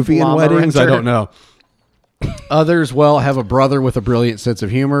Peruvian llama weddings? I renter. don't know. Others, well, have a brother with a brilliant sense of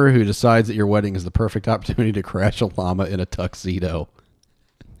humor who decides that your wedding is the perfect opportunity to crash a llama in a tuxedo.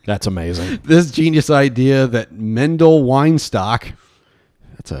 That's amazing. This genius idea that Mendel Weinstock,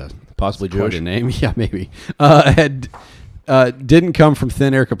 that's a Possibly quite Jewish. a name, yeah, maybe, didn't come from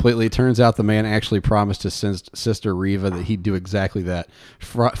thin air completely. It turns out the man actually promised his sister Riva that he'd do exactly that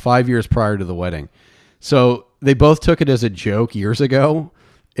 5 years prior to the wedding. So they both took it as a joke years ago.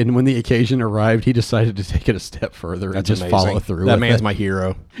 And when the occasion arrived, he decided to take it a step further and just follow through That with man's it. my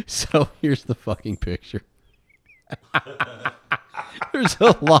hero. So here's the fucking picture. There's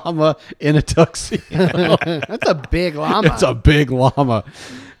a llama in a tuxedo. That's a big llama. It's a big llama.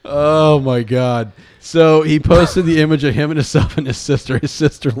 Oh my god. So he posted the image of him and himself and his sister. His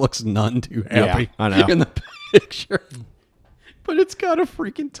sister looks none too happy. Yeah, I know. In the picture. But it's got a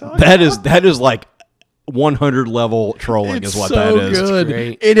freaking tux. That is like 100 level trolling It's is what so that is. good.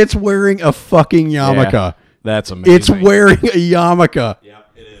 great. And it's wearing a fucking yarmulke. Yeah, that's amazing. It's wearing a yarmulke. Yeah,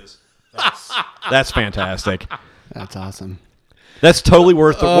 it is. That's fantastic. That's awesome. That's totally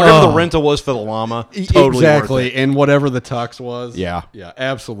worth it. Whatever the rental was for the llama, totally exactly. worth it. And whatever the tux was. Yeah. Yeah,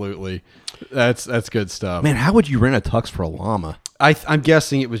 absolutely. That's good stuff. Man, how would you rent a tux for a llama? I'm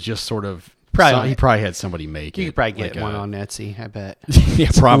guessing it was just sort of Probably. he probably had somebody make it. You could probably get like one a- on Etsy, I bet. Yeah,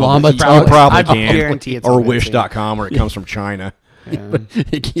 probably. Llama You tux. probably I can. guarantee it's or on Etsy. Wish.com where it comes from China.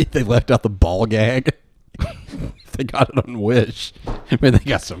 They left out the ball gag. They got it on Wish. I mean, they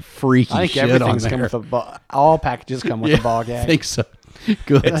got some freaky I think shit on everything's there. come with a ball. All packages come with a ball gag. I think so.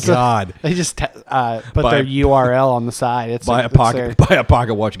 Good God. They just put Buy- their URL on the side. It's Buy a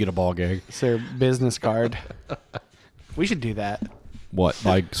pocket watch, get a ball gag. It's their business card. We should do that. What?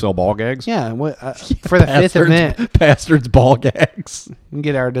 Like sell ball gags? Yeah, what for the fifth event, Bastards ball gags. we can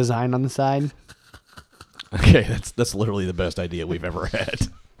get our design on the side. Okay, that's literally the best idea we've ever had.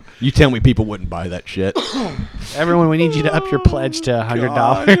 You tell me people wouldn't buy that shit. Everyone, we need you to up your pledge to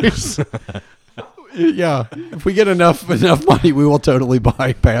 $100. Yeah. If we get enough money, we will totally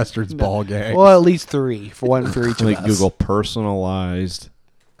buy Bastards ball gags. Well, at least 3 for each of Like us. Google personalized.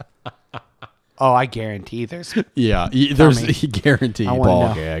 Oh, I guarantee there's. Yeah. There's me. guaranteed I wanna Ball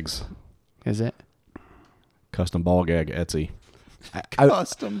know. gags. Is it? Custom ball gag Etsy.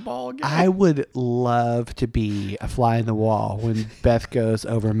 Custom ball game. I would love to be a fly in the wall when Beth goes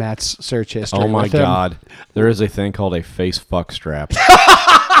over Matt's search history. Oh my with him. God. There is a thing called a face fuck strap.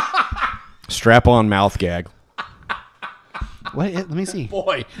 Strap on mouth gag. What? Let me see.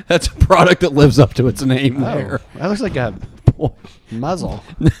 Boy, that's a product that lives up to its name Oh, there. that looks like a muzzle.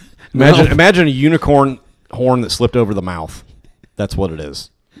 Imagine a unicorn horn that slipped over the mouth. That's what it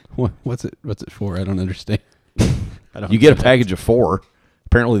is. What's it for? I don't understand. You get a package of 4.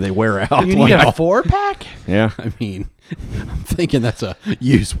 Apparently they wear out. You need a 4-pack? Yeah. I mean, I'm thinking that's a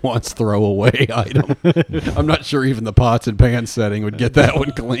use once, throw away item. I'm not sure even the pots and pans setting would get that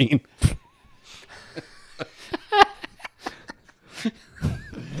one clean.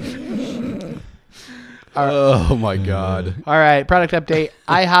 Oh my God. All right, product update.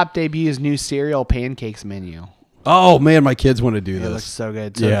 IHOP debuts new cereal pancakes menu. Oh man, my kids want to do It looks this. so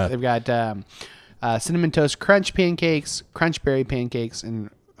good. So Yeah. they've got cinnamon toast crunch pancakes, crunch berry pancakes, and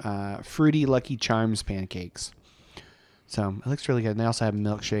fruity Lucky Charms pancakes. So it looks really good. And they also have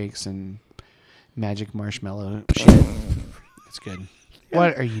milkshakes and magic marshmallow shit. It's good.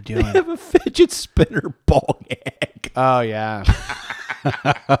 What are you doing? They have a fidget spinner ball gag. Oh yeah.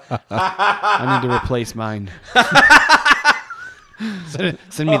 I need to replace mine.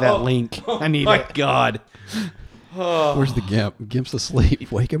 Send me that link. I need it. God. Where's the Gimp? Gimp's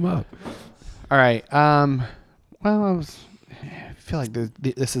asleep. Wake him up. All right. Well, I feel like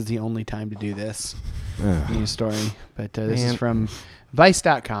this is the only time to do this news story, but this is from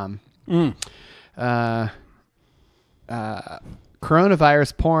Vice.com.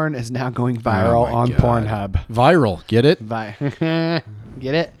 Coronavirus porn is now going viral my on God. Pornhub. Viral. Get it?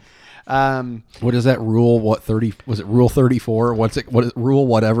 Get it? What is that rule? What 30 was it? Rule 34? What's it? What is rule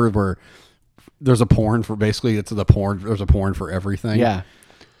whatever where there's a porn for basically it's the porn. There's a porn for everything. Yeah.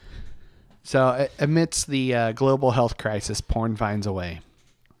 So amidst the global health crisis, porn finds a way.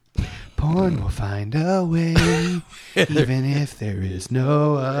 Porn will find a way, even if there is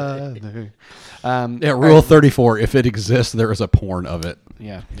no other. Yeah. Rule 34. If it exists, there is a porn of it.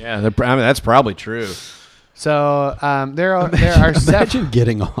 Yeah. Yeah, I mean, that's probably true. So there are several. Imagine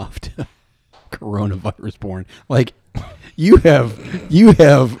getting off to coronavirus porn. Like you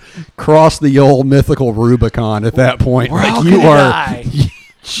have crossed the old mythical Rubicon at that point. We're all like you gonna are die.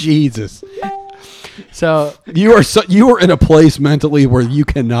 Jesus. So You are in a place mentally where you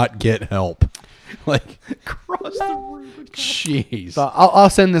cannot get help. Like cross the Rubicon. Jeez. So I'll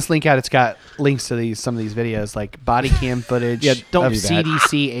send this link out. It's got links to some of these videos, like body cam footage don't of do that.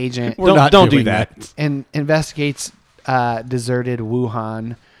 CDC agent Don't do that. and investigates deserted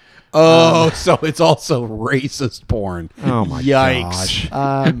Wuhan. So it's also racist porn. Oh my Yikes.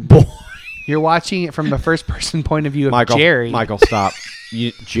 gosh. Boy. You're watching it from the first person point of view of Michael, Jerry. Michael, stop.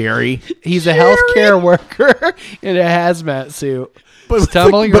 Jerry. He's a healthcare worker in a hazmat suit,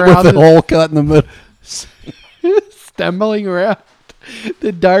 stumbling But around with the hole cut in the middle. stumbling around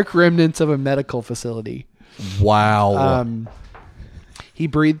the dark remnants of a medical facility. Wow. He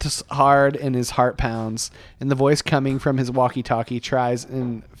breathes hard and his heart pounds, and the voice coming from his walkie-talkie tries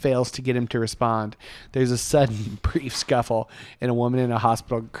and fails to get him to respond. There's a sudden, brief scuffle, and a woman in a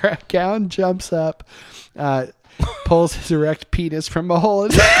hospital gown jumps up, pulls his erect penis from a hole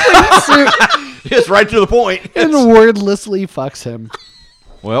in his suit, Just right to the point. and wordlessly fucks him.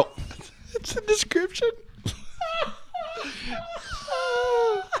 Well, It's a description.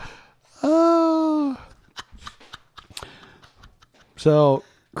 Oh. So,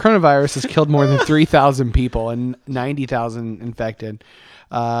 coronavirus has killed more than 3,000 people and 90,000 infected.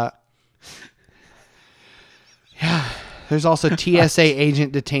 Yeah. There's also TSA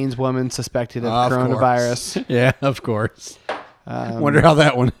agent detains woman suspected of coronavirus. Course. Yeah, of course. Wonder how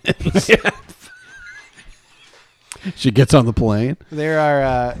that one ends. She gets on the plane. There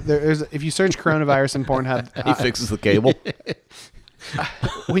are there's if you search coronavirus in Pornhub, he fixes the cable.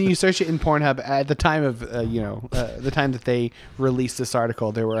 when you search it in Pornhub at the time of the time that they released this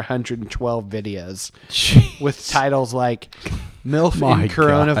article, there were 112 videos with titles like "MILF My in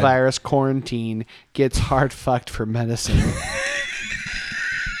Coronavirus Quarantine Gets Hard Fucked for Medicine."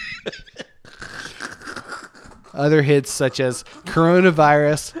 Other hits such as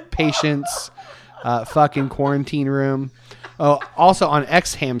 "Coronavirus Patients Fucking Quarantine Room." Oh, also on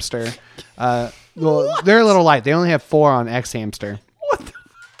X Hamster. Well, they're a little light. They only have 4 on X Hamster.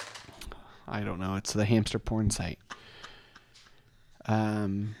 I don't know. It's the hamster porn site.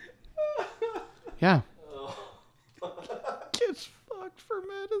 Yeah. Gets fucked for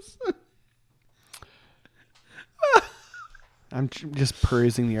medicine. I'm just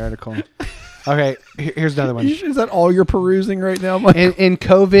perusing the article. Okay, here's another one. Is that all you're perusing right now, Mike? In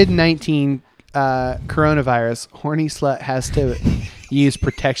COVID-19 coronavirus, horny slut has to use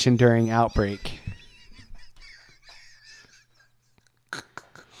protection during outbreak.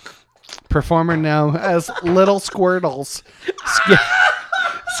 Performer known as Little Squirtles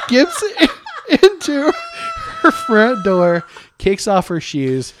skips into her front door, kicks off her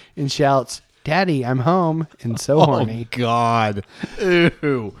shoes, and shouts, "Daddy, I'm home," and so horny. Oh, God.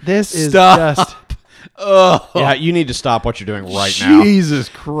 Ew. This is Stop. just... Yeah, you need to stop what you're doing right now. Jesus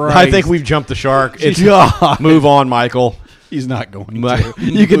Christ. I think we've jumped the shark. It's move on, Michael. He's not going to.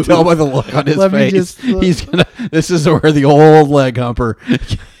 You can tell by the look on his Let me face. just- He's gonna. This is where the old leg humper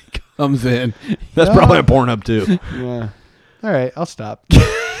comes in. That's probably a Pornhub too. Yeah. All right, I'll stop. Can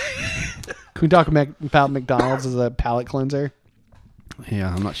we talk about McDonald's as a palate cleanser?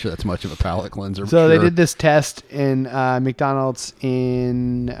 Yeah, I'm not sure that's much of a palate cleanser. So they sure. did this test in McDonald's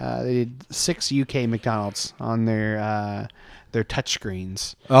in they did 6 UK McDonald's on their touch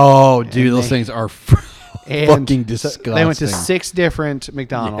screens. Oh, dude, And those they- things are And fucking so disgusting. they went to 6 different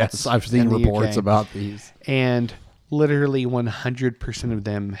McDonald's. Yes, I've seen in the reports UK, about these. and literally 100% of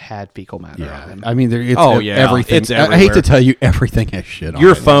them had fecal matter on them. I mean, it's Oh, yeah. everything. It's I hate to everywhere. tell you, everything has shit on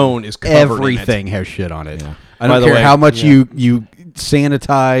Your it. phone is covered Everything in it. has shit on it. Yeah. I By don't the care way, how much you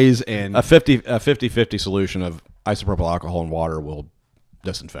sanitize and A 50-50 solution of isopropyl alcohol and water will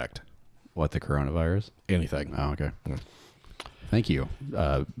disinfect what, the coronavirus. anything. Oh, okay. Thank you,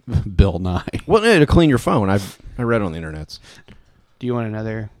 Bill Nye. Well, no, to clean your phone. I read on the internets. Do you want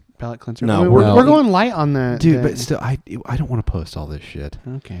another palate cleanser? No, I mean, we're- we're going light on the Dude, the- but still, I don't want to post all this shit.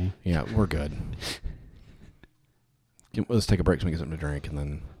 okay. Yeah, we're good. Let's take a break so we can get something to drink, and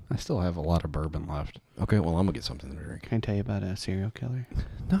then. I still have a lot of bourbon left. Okay, well, I'm gonna get something to drink. Can I tell you about a serial killer?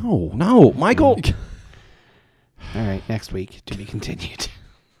 No, Michael. All right, next week to be continued.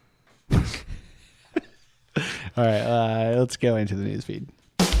 All right, let's go into the news feed.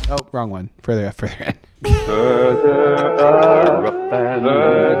 Oh, wrong one. Further up, further in.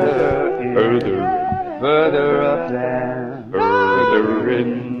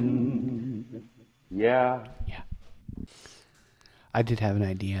 Yeah. I did have an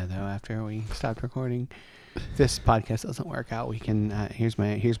idea though. After we stopped recording, if this podcast doesn't work out, we can. Here's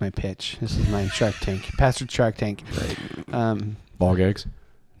my pitch. This is my Shark Tank, Pastor Shark Tank. Ball gags.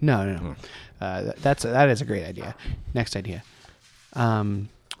 No. That is a great idea. Next idea.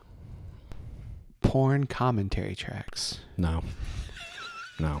 Porn commentary tracks. No.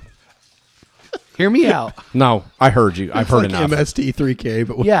 Hear me out. No, I heard you. I've heard enough. MST3K,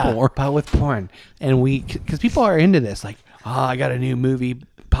 but with Yeah, porn. but with porn, and because people are into this. Like, I got a new movie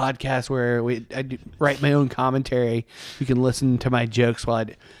podcast where I write my own commentary. You can listen to my jokes while I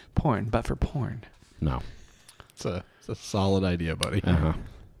do porn, but for porn. No. It's a solid idea, buddy. Uh-huh.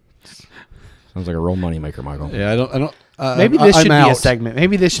 Sounds like a real moneymaker, Michael. Yeah, I don't. Maybe this I'm should be out. a segment.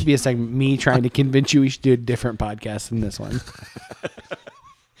 Maybe this should be a segment. Me trying to convince you we should do a different podcast than this one.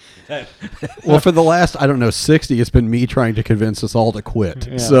 Well, for the last, 60, it's been me trying to convince us all to quit.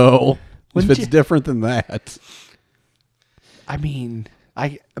 Yeah. So Wouldn't if it's you- different than that, I mean,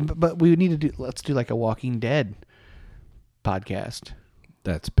 but we need to do. Let's do like a Walking Dead podcast.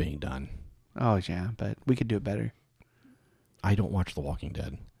 That's being done. Oh yeah, but we could do it better. I don't watch The Walking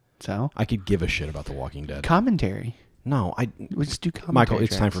Dead. So I could give a shit about The Walking Dead. commentary. No, We just do commentary. Michael,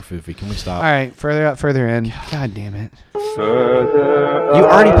 it's time tracks. for Foofy. Can we stop? All right, further up, further in. God damn it! You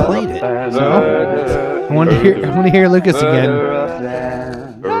already played it. So I want to hear Lucas again.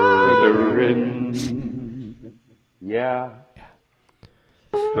 Yeah.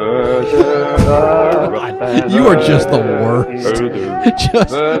 you are just the worst.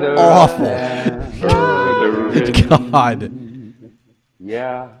 Just awful. God.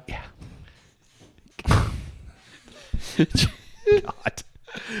 Yeah. God.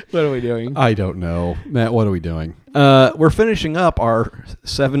 What are we doing? I don't know. Matt, what are we doing? We're finishing up our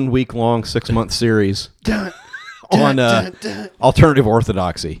 7-week-long, 6-month series on alternative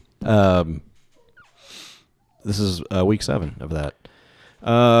orthodoxy. This is week 7 of that.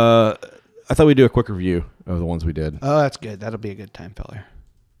 I thought we'd do a quick review of the ones we did. Oh, that's good. That'll be a good time filler.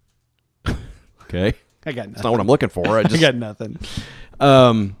 Okay, I got that's nothing. not what I'm looking for. I I just got nothing.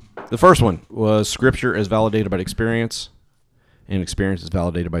 the first one was Scripture is validated by experience, and experience is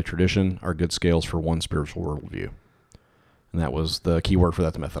validated by tradition. Are good scales for one spiritual worldview, and that was the key word for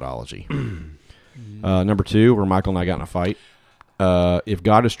that. The methodology. Number 2, where Michael and I got in a fight. If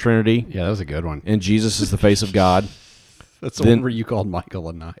God is Trinity Yeah, that was a good one. and Jesus is the face of God, That's the then- one where you called Michael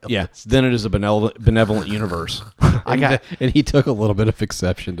a nihilist. yeah, then it is a benevolent universe. and he took a little bit of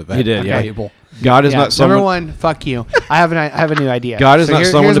exception to that. He did, yeah. label. God is not someone. Number one, fuck you. I have a new idea. God is not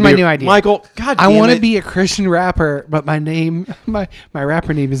someone here's to my be new idea. Michael, God I damn want to it. be a Christian rapper, but my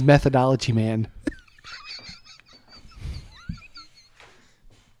rapper name is Methodology Man.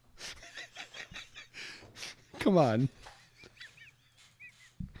 Come on.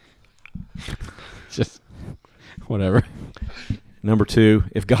 Just whatever. Number two,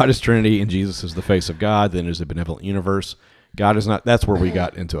 if God is Trinity and Jesus is the face of God, then it is a benevolent universe. God is not. That's where we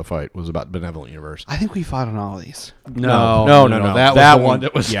got into a fight. Was about benevolent universe. I think we fought on all of these. No. That was the one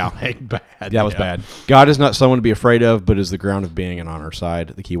that was bad. That was bad. God is not someone to be afraid of, but is the ground of being and on our side.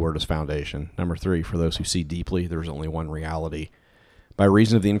 The key word is foundation. Number three, for those who see deeply, there is only one reality. By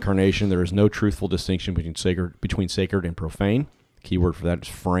reason of the incarnation, there is no truthful distinction between sacred and profane. The key word for that is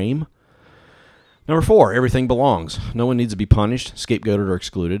frame. Number four, everything belongs. No one needs to be punished, scapegoated, or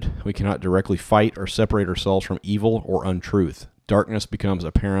excluded. We cannot directly fight or separate ourselves from evil or untruth. Darkness becomes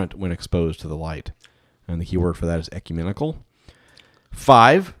apparent when exposed to the light. And the key word for that is ecumenical.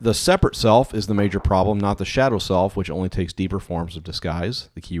 5, the separate self is the major problem, not the shadow self, which only takes deeper forms of disguise.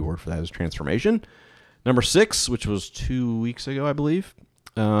 The key word for that is transformation. Number 6, which was 2 weeks ago, I believe,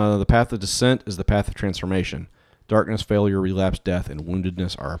 the path of descent is the path of transformation. Darkness, failure, relapse, death, and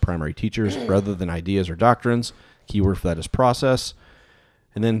woundedness are our primary teachers rather than ideas or doctrines. Key word for that is process.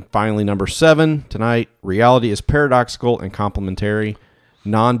 And then finally, number 7, tonight, reality is paradoxical and complementary.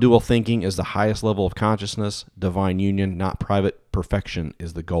 Non-dual thinking is the highest level of consciousness. Divine union, not private perfection,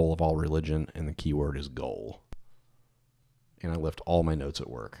 is the goal of all religion, and the key word is goal. And I left all my notes at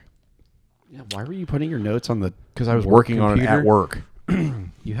work. Yeah, why were you putting your notes on the? Because I was working on it at work.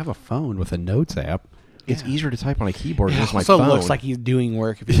 You have a phone with a notes app. It's easier to type on a keyboard than It my also phone. looks like he's doing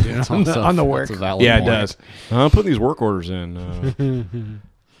work if he's doing it on the work. That's a valid Yeah, it point. does. I'm putting these work orders in.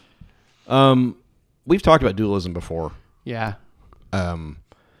 We've talked about dualism before. Yeah.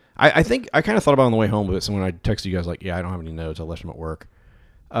 I think I kind of thought about it on the way home, but when I texted you guys, like, yeah, I don't have any notes. I left them at work.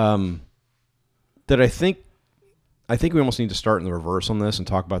 That I think we almost need to start in the reverse on this and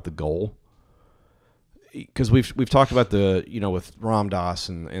talk about the goal. Because we've talked about with Ram Dass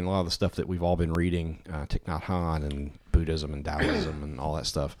and a lot of the stuff that we've all been reading, Thich Nhat Hanh and Buddhism and Taoism and all that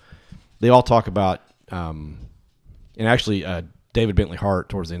stuff. They all talk about, and actually David Bentley Hart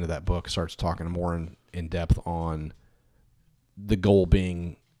towards the end of that book starts talking more in depth on the goal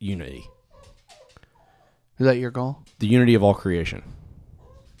being unity. Is that your goal? The unity of all creation.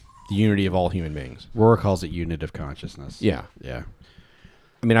 The unity of all human beings. Rohr calls it unit of consciousness. Yeah. Yeah.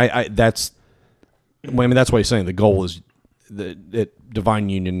 I mean, that's what he's saying. The goal is that divine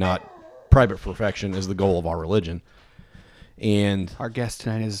union, not private perfection, is the goal of our religion. And Our guest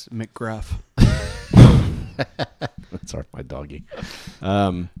tonight is McGruff. that's my doggy.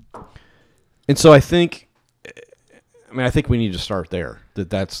 And so I think we need to start there.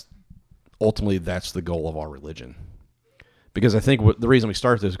 That's ultimately the goal of our religion. Because I think the reason we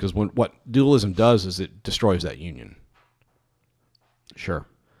start this is because what dualism does is it destroys that union. Sure.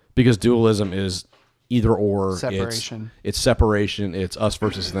 Because dualism is either or. Separation. It's separation. It's us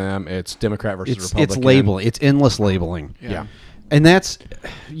versus them. It's Democrat versus Republican. It's labeling. It's endless labeling. Yeah. And that's,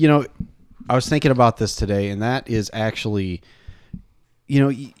 I was thinking about this today, and that is actually,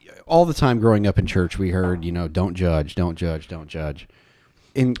 all the time growing up in church, we heard, don't judge, don't judge, don't judge.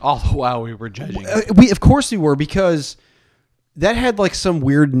 And All the while we were judging. of course we were, because that had like some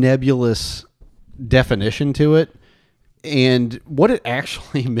weird nebulous definition to it. And what it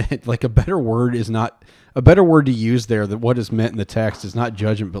actually meant, like a better word to use there than what is meant in the text is not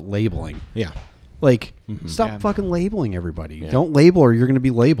judgment, but labeling. Yeah. Like, stop fucking labeling everybody. Yeah. Don't label or you're going to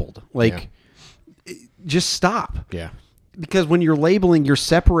be labeled. Like, just stop. Yeah. Because when you're labeling, you're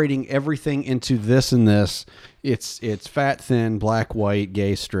separating everything into this and this. It's fat, thin, black, white,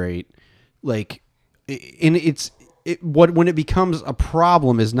 gay, straight. Like, and when it becomes a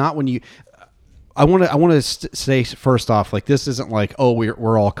problem is not when you. I want to say first off, like, this isn't like, oh, we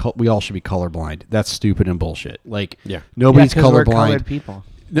all should be colorblind. That's stupid and bullshit. Like, nobody's 'cause we're colorblind. colored people.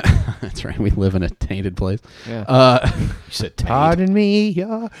 That's right. We live in a tainted place. Yeah. You said tainted. Pardon me,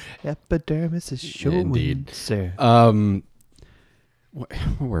 your epidermis is showing, Indeed. sir.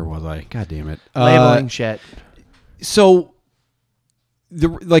 Where was I? God damn it. Labeling shit. So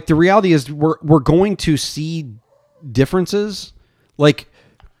the reality is we're going to see differences. Like,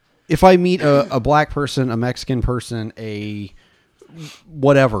 if I meet a black person, a Mexican person, a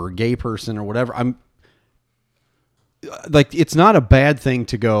whatever, gay person or whatever, I'm like, it's not a bad thing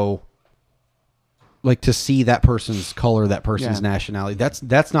to go, like, to see that person's color, that person's nationality.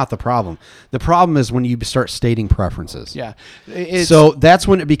 That's not the problem. The problem is when you start stating preferences. Yeah. So that's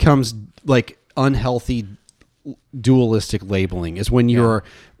when it becomes like unhealthy dualistic labeling is when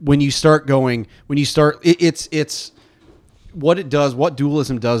it's what it does. What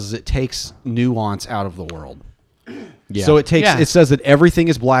dualism does is it takes nuance out of the world. Yeah. So it says that everything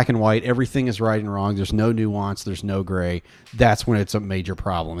is black and white, everything is right and wrong. There's no nuance, there's no gray. That's when it's a major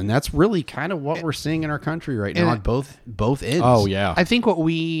problem, and that's really kind of what we're seeing in our country right now on both ends. Oh yeah. I think what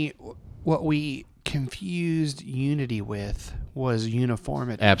we confused unity with was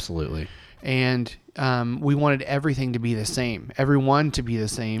uniformity. Absolutely. And we wanted everything to be the same, everyone to be the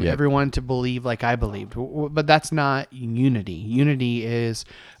same, Yep. everyone to believe like I believed. But that's not unity. Unity is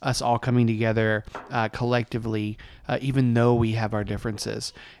us all coming together collectively, even though we have our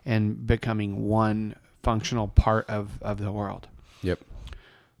differences, and becoming one functional part of the world. Yep.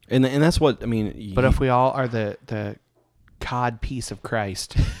 And that's what I mean. But if we all are the cod piece of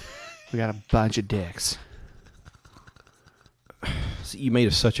Christ, we got a bunch of dicks. You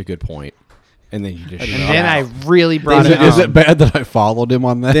made such a good point, and then you just And then I really brought it Is home. it bad that I followed him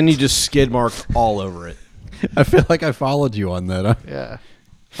on that? then you just skid marked all over it. I feel like I followed you on that. Yeah.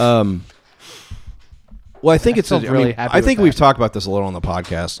 Well, I think it's. feel really happy I think with we've that. talked about this a little on the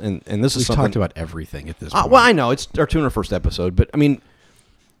podcast, and this is We've something talked about everything at this point. well, I know it's our 201st episode, but I mean,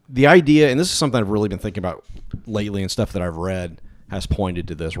 the idea, and this is something I've really been thinking about lately, and stuff that I've read has pointed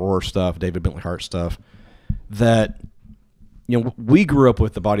to this Rohr stuff, David Bentley Hart stuff, that we grew up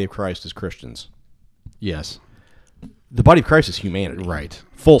with the body of Christ as Christians. Yes. The body of Christ is humanity, Right.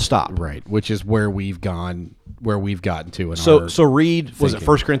 Full stop. Right. Which is where we've gotten to. In So our read, was it thinking.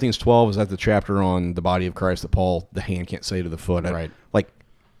 1 Corinthians 12? Is that the chapter on the body of Christ that Paul, the hand can't say to the foot? Right. Like,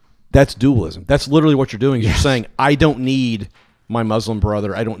 that's dualism. That's literally what you're doing. You're saying, I don't need my Muslim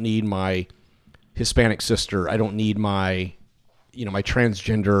brother. I don't need my Hispanic sister. I don't need my, my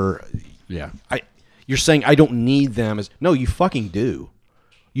transgender. Yeah. You're saying I don't need them. No, you fucking do.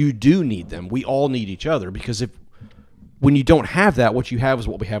 You do need them. We all need each other, because when you don't have that, what you have is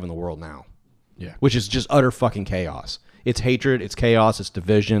what we have in the world now. Yeah. Which is just utter fucking chaos. It's hatred, it's chaos, it's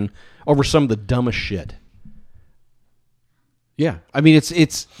division over some of the dumbest shit. Yeah. I mean,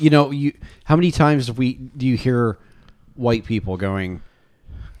 it's how many times do you hear white people going,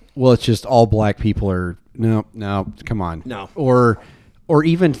 well, it's just all black people are, no, come on. No. Or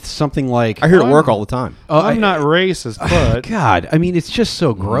even something like, I hear it at work all the time. I'm not racist, but God, I mean, it's just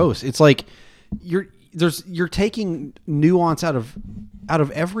so gross. It's like you're taking nuance out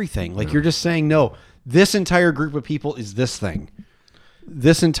of everything. Like you're just saying, no, this entire group of people is this thing.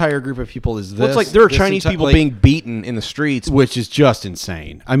 This entire group of people is this. Well, it's like there are this Chinese people like, being beaten in the streets which is just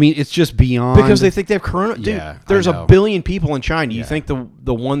insane. I mean, it's just beyond, because they think they have corona. Dude, Yeah, there's I a know. billion people in China. You think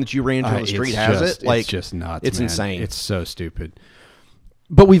the one that you ran into on the it's street has just- it? Like, it's just nuts. It's man. insane. It's so stupid.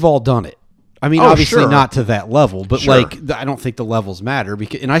 But we've all done it. I mean, Oh, obviously sure. not to that level, but Sure. I don't think the levels matter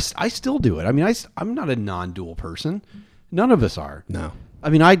because, and I still do it. I mean, I'm not a non-dual person. None of us are. No. I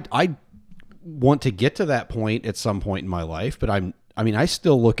mean, I want to get to that point at some point in my life, but I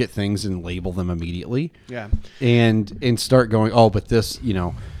still look at things and label them immediately. Yeah. And start going, oh, but this,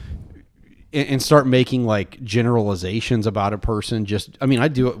 and start making like generalizations about a person. I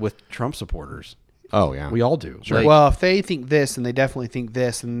do it with Trump supporters. Oh yeah. We all do. Like, well, if they think this and they definitely think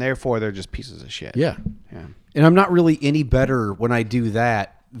this, and therefore they're just pieces of shit. yeah. Yeah. And I'm not really any better when I do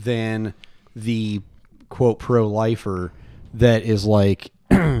that than the quote pro-lifer that is like,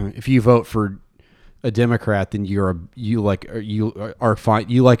 if you vote for a Democrat, then you are fine.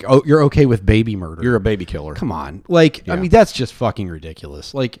 You're okay with baby murder. You're a baby killer. Come on. Like, I Yeah. mean, that's just fucking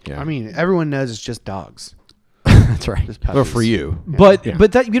ridiculous. Like, Yeah. I mean, everyone knows it's just dogs. that's right. Just Well, puppies. for you. But Yeah.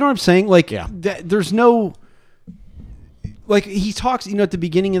 but that, you know what I'm saying? Like, Yeah. there's no, like, he talks, at the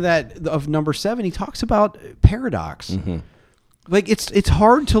beginning of number 7, he talks about paradox. Mm-hmm. Like, it's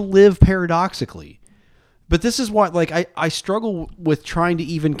hard to live paradoxically. But this is what, like, I struggle with trying to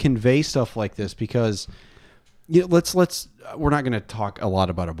even convey stuff like this because, let's we're not going to talk a lot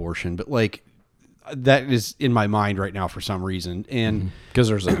about abortion, but like that is in my mind right now for some reason, and Because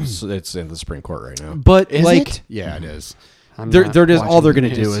it's in the Supreme Court right now. but Is like, it? yeah, it is. I'm They're not just all watching they're the going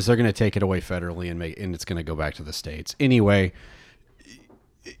to do news. is they're going to take it away federally and it's going to go back to the states anyway.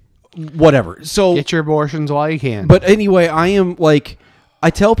 Whatever. So Get your abortions while you can. but anyway, I am like, I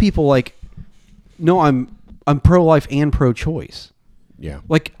tell people like, no, I'm pro-life and pro-choice. Yeah.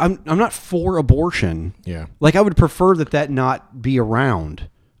 Like I'm not for abortion. Yeah. Like I would prefer that not be around.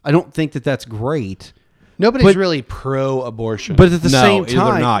 I don't think that that's great. nobody's but- really pro-abortion. But at the No, same they're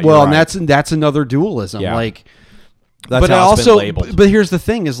time, not. You're well, right. and that's another dualism. Yeah. Like, That's but I how it's also, been labeled. but here's the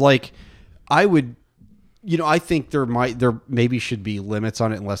thing: is like, I would, I think there maybe should be limits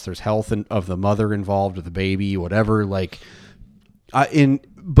on it unless there's health of the mother involved or the baby, whatever. Like,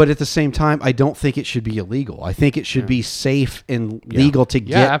 But at the same time, I don't think it should be illegal. I think it should be safe and legal to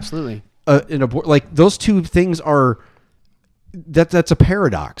get absolutely. An abort. Like those two things are. That's a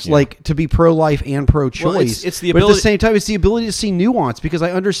paradox. Like to be pro-life and pro-choice. Well, it's the but at ability- the same time, it's the ability to see nuance, because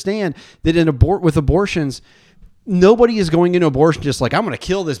I understand that with abortions, nobody is going into abortion just like, I'm going to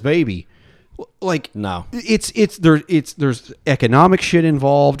kill this baby. Like No. there's economic shit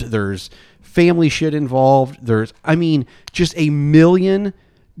involved. There's family shit involved. There's just a million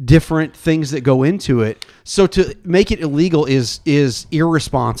different things that go into it. So to make it illegal is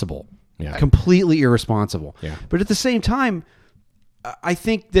irresponsible. Yeah. Completely irresponsible. Yeah. But at the same time, I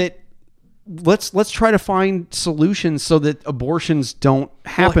think that let's try to find solutions so that abortions don't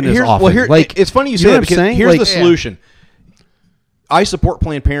happen as often. It's funny you say know that, what I'm because saying? here's Like- the solution. I support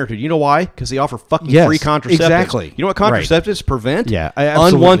Planned Parenthood. You know why? Because they offer fucking Yes, free contraceptives. exactly. You know what Right. contraceptives prevent? Yeah,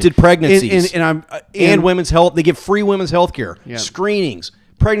 absolutely. unwanted pregnancies and women's health. They give free women's health care, screenings,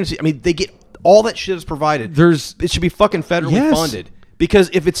 pregnancy. I mean, they get all that shit is provided. It should be fucking federally Yes. funded, because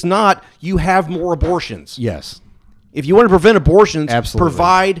if it's not, you have more abortions. Yes. If you want to prevent abortions, Absolutely.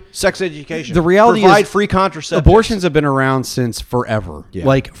 provide sex education. The reality provide is free contraceptives. Abortions have been around since forever. Yeah.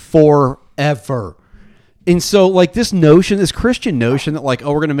 Like forever. And so like this Christian notion that like,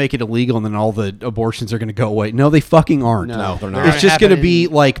 oh, we're going to make it illegal and then all the abortions are going to go away. No, they fucking aren't. No, they're not. It's just going to be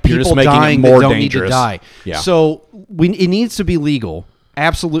like You're just people making it dying more that don't need to dangerous. die. Yeah. So it needs to be legal.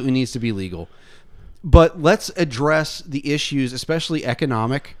 Absolutely needs to be legal. But let's address the issues, especially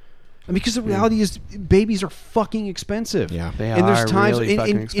economic. Because the reality is, babies are fucking expensive. Yeah. They and there's are times really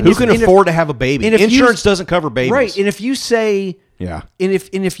fucking expensive. Who can afford to have a baby? and if you- Insurance doesn't cover babies. Right. And if you say, Yeah. and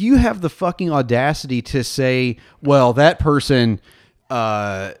if you have the fucking audacity to say, well, that person,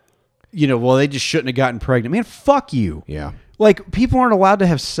 well, they just shouldn't have gotten pregnant, man, fuck you. Yeah. Like, people aren't allowed to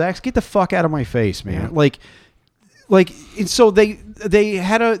have sex. Get the fuck out of my face, man. Yeah. Like, and so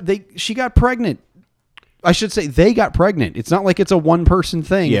she got pregnant. I should say they got pregnant. It's not like it's a one person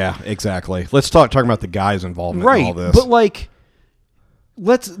thing. Yeah, exactly. Let's talking about the guys' involvement in all this. But like,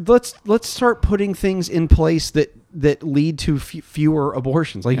 let's start putting things in place that lead to fewer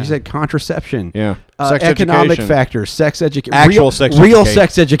abortions. Like you said, contraception. Yeah. Sex Sex economic education. factors, sex education, Actual sex real education.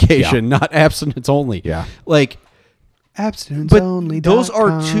 sex education, Yeah. not abstinence only. Yeah. Like, Abstinence but only. those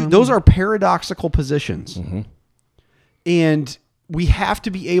are paradoxical positions, Mm-hmm. and we have to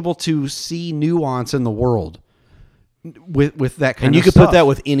be able to see nuance in the world with that kind and of you could stuff. put that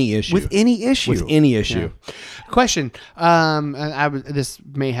with any issue. with any issue. With any issue. Question. This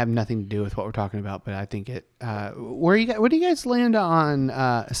may have nothing to do with what we're talking about, but I think it. Where do you guys land on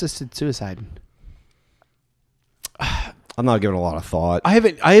assisted suicide? I'm not giving a lot of thought. I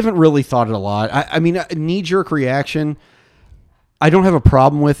haven't really thought it a lot. I mean, a knee-jerk reaction, I don't have a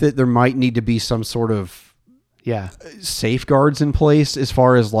problem with it. There might need to be some sort of safeguards in place as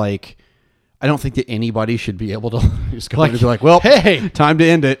far as like, I don't think that anybody should be able to just go in and be like, well, hey, time to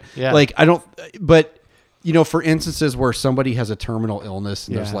end it. Yeah. Like, I don't, but for instances where somebody has a terminal illness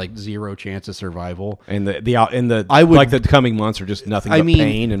and there's like zero chance of survival. And the coming months are just nothing but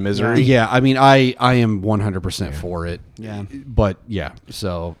pain and misery. Yeah, I mean, I am 100% for it. Yeah. But yeah,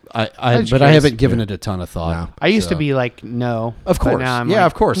 so I just but I curious. haven't given it a ton of thought. No. I used to be like, no. Of but course. now I'm Yeah, like,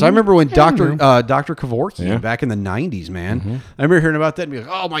 of course. I remember when Dr. no. Dr. Kevorkian Yeah. back in the 90s, man. I remember hearing about that and be like,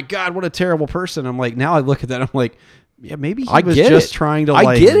 oh my God, what a terrible person. I'm like, now I look at that, I'm like, yeah, maybe he I was get just it. trying to I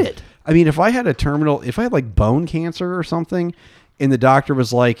like. get it. I mean, if I had like bone cancer or something and the doctor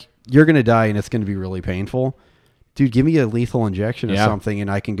was like, you're going to die and it's going to be really painful, dude, give me a lethal injection or Yeah. something and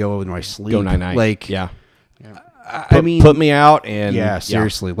I can go in my sleep. Go night-night. Like, yeah. I mean, Put me out and yeah,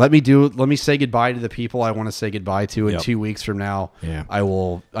 seriously. Let me say goodbye to the people I want to say goodbye to. In Yep. 2 weeks from now, Yeah. I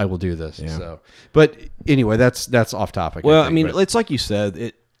will do this. Yeah. So, but anyway, that's off topic. Well, think, I mean, but- it's like you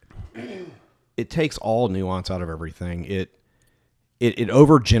said, it takes all nuance out of everything. It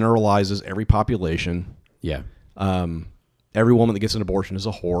overgeneralizes every population. yeah, Every woman that gets an abortion is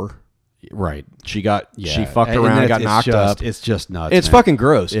a whore. right. She Yeah. fucked And around and that's- got it's knocked just- up. It's just nuts. It's man. fucking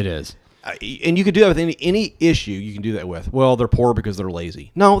gross. It is. And you could do that with any issue. You can do that with. Well, they're poor because they're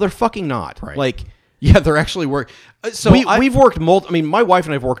lazy. No, they're fucking not. Right. Like, Yeah, they're actually work. So we've worked my wife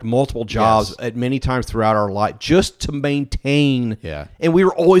and I have worked multiple jobs at many times throughout our life just to maintain. Yeah. And we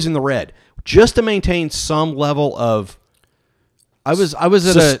were always in the red just to maintain some level of. I was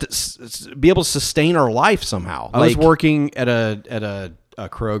at be able to sustain our life somehow. I was working at a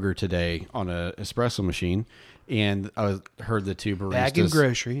Kroger today on an espresso machine, and heard the two baristas Bagging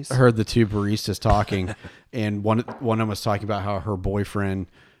groceries. I heard the two baristas talking, and one of them was talking about how her boyfriend,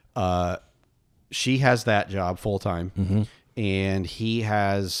 she has that job full time, and he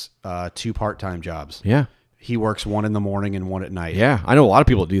has 2 part-time jobs. Yeah. he works 1 in the morning and 1 at night. Yeah, I know a lot of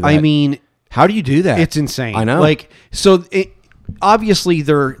people do that. I mean, how do you do that? it's insane. I know. Like, so obviously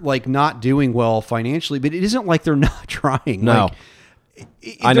they're like not doing well financially, but it isn't like they're not trying. No.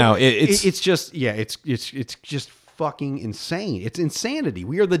 Like, I know. It's just it's just fucking insane. It's insanity.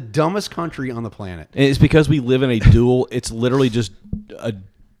 We are the dumbest country on the planet. And it's because we live in a dual. It's literally just a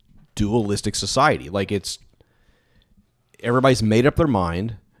dualistic society. Like everybody's made up their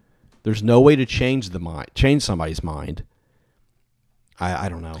mind. There's no way to change somebody's mind. I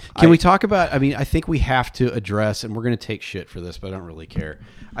don't know. Can we talk about? I mean, I think we have to address, and we're going to take shit for this, but I don't really care.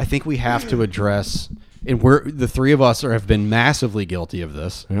 I think we have to address, and we're the three of us have been massively guilty of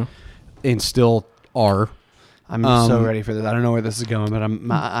this, and still are. I'm so ready for this. I don't know where this is going, but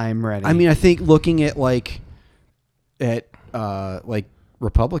I'm ready. I mean, I think looking at like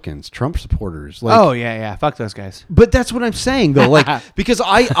Republicans, Trump supporters. Like, oh yeah, fuck those guys. But that's what I'm saying though, like because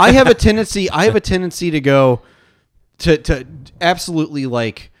I have a tendency to go to absolutely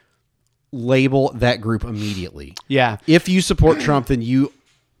like label that group immediately. Yeah. If you support Trump, then you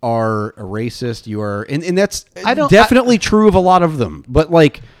are a racist. You are, and that's definitely true of a lot of them. But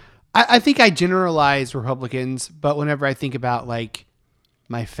like, I think I generalize Republicans, but whenever I think about like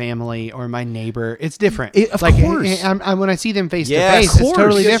my family or my neighbor, it's different. Of course. When I see them face to Yes, face, of it's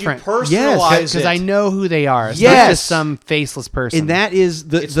totally course, 'cause you different. personalize Because it. I know who they are. It's Yes. not just some faceless person. and that is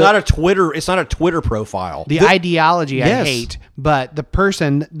It's not a Twitter profile. the ideology Yes. I hate, but the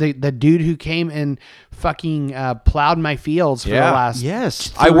person, the dude who came and fucking plowed my fields for the last I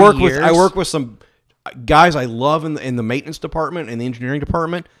 3 work years. with some guys I love in the maintenance department and the engineering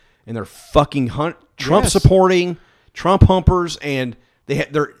department, and they're fucking Trump supporting, Trump humpers, and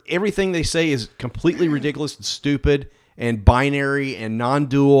they're everything they say is completely ridiculous and stupid and binary and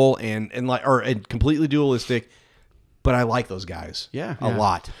non-dual and completely dualistic. But I like those guys, a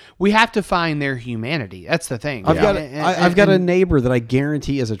lot. We have to find their humanity. That's the thing. I've got a neighbor that I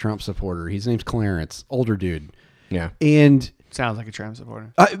guarantee is a Trump supporter. His name's Clarence, older dude. Yeah, and sounds like a Trump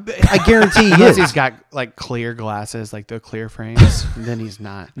supporter. I guarantee he Unless is. he's got like clear glasses, like the clear frames. Then he's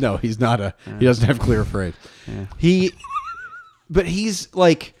not. No, he's not he doesn't have clear frames. But he's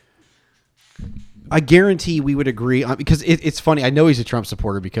like, I guarantee we would agree on, because it's funny. I know he's a Trump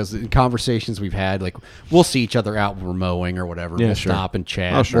supporter because in conversations we've had, like we'll see each other out when we're mowing or whatever. Yeah, we'll sure. stop and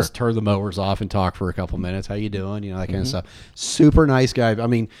chat. Oh, sure. We'll turn the mowers off and talk for a couple minutes. How you doing? You know, that kind of stuff. Super nice guy. I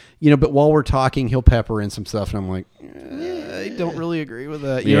mean, but while we're talking, he'll pepper in some stuff, and I'm like, I don't really agree with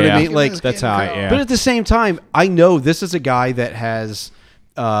that. You know what I mean? Like that's how. But at the same time, I know this is a guy that has,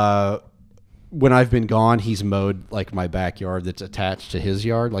 when I've been gone, he's mowed like my backyard that's attached to his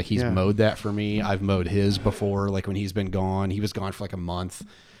yard. Like he's mowed that for me. I've mowed his before. Like when he's been gone, he was gone for like a month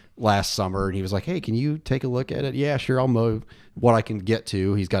last summer, and he was like, "Hey, can you take a look at it?" Yeah, sure. I'll mow what I can get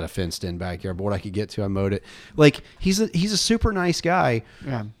to. He's got a fenced in backyard, but what I could get to, I mowed it. Like he's a super nice guy.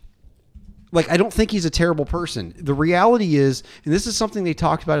 Yeah. Like, I don't think he's a terrible person. The reality is, and this is something they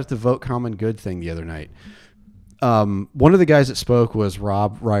talked about at the Vote Common Good thing the other night. One of the guys that spoke was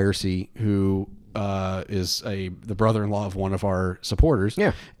Rob Ryersey, who is the brother-in-law of one of our supporters.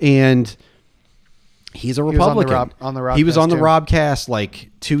 Yeah. And he's a Republican. on the Robcast, he was on the too. Robcast like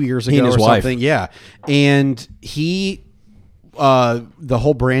 2 years ago and his or wife. something. Yeah. And he... the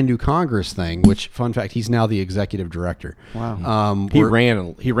whole brand new Congress thing, which fun fact, he's now the executive director. Wow. He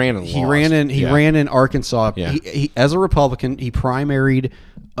ran in Arkansas. Yeah. He as a Republican, he primaried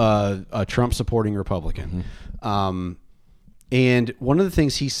a Trump supporting Republican. And one of the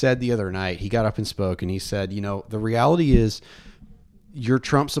things he said the other night, he got up and spoke, and he said, the reality is your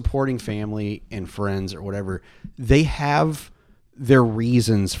Trump supporting family and friends or whatever, they have their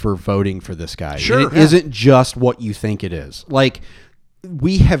reasons for voting for this guy. Sure. And it isn't just what you think it is. Like,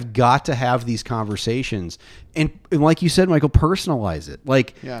 we have got to have these conversations, and like you said, Michael, personalize it.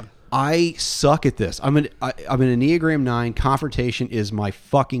 Like, I suck at this. I'm an Enneagram 9. Confrontation is my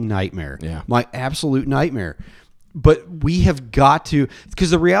fucking nightmare. Yeah. My absolute nightmare. But we have got to,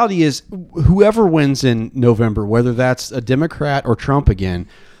 because the reality is, whoever wins in November, whether that's a Democrat or Trump again,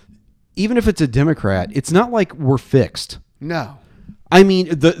 even if it's a Democrat, it's not like we're fixed. No. I mean,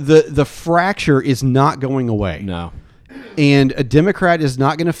 the fracture is not going away. No. And a Democrat is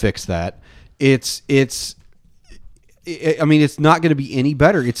not going to fix that. It's not going to be any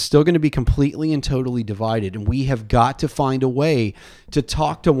better. It's still going to be completely and totally divided. And we have got to find a way to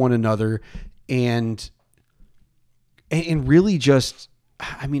talk to one another and really just,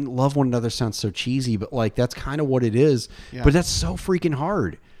 love one another sounds so cheesy, but like, that's kind of what it is. Yeah. But that's so freaking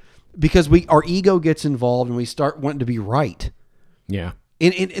hard because our ego gets involved and we start wanting to be right. Yeah.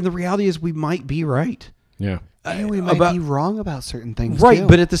 And the reality is we might be right. Yeah. We might be wrong about certain things, right? too.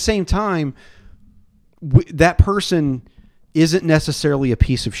 But at the same time, that person isn't necessarily a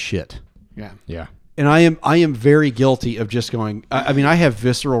piece of shit. Yeah. Yeah. And I am very guilty of just going. I mean, I have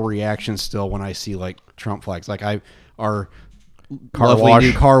visceral reactions still when I see like Trump flags. Like our lovely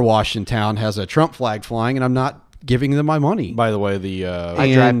new car wash in town has a Trump flag flying, and I'm not giving them my money. By the way,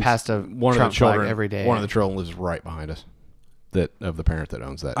 I drive past a one Trump of the children flag every day. One of the children lives right behind us. That of the parent that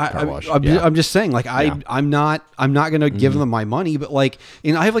owns that car wash. I'm just saying, like I'm not going to give them my money, but like,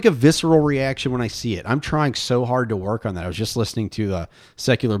 and I have like a visceral reaction when I see it. I'm trying so hard to work on that. I was just listening to the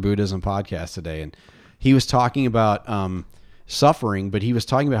Secular Buddhism podcast today, and he was talking about suffering, but he was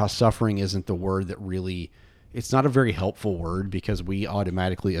talking about how suffering isn't the word that really. It's not a very helpful word because we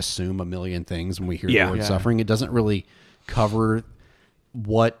automatically assume a million things when we hear the word suffering. It doesn't really cover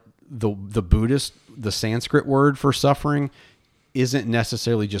what the Buddhist, the Sanskrit word for suffering isn't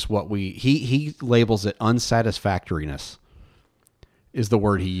necessarily just what he labels it unsatisfactoriness is the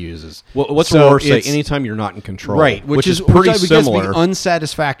word he uses. Well, what's the word say? Anytime you're not in control. Right. Which is pretty similar.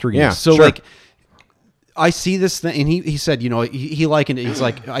 Unsatisfactoriness. Yeah, so sure. like I see this thing and he said, you know, he likened it. He's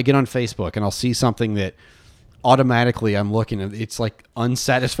like, I get on Facebook and I'll see something that automatically I'm looking at, it's like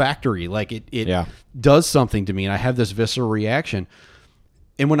unsatisfactory. Like it does something to me and I have this visceral reaction.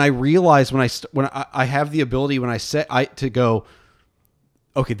 And when I realize when I have the ability when I to go,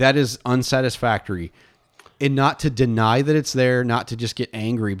 okay, that is unsatisfactory, and not to deny that it's there, not to just get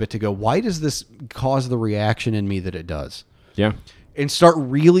angry, but to go, why does this cause the reaction in me that it does? Yeah. And start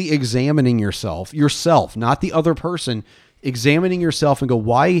really examining yourself, not the other person, examining yourself and go,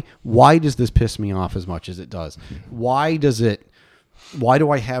 why does this piss me off as much as it does? Why do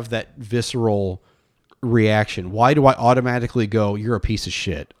I have that visceral reaction? Why do I automatically go, you're a piece of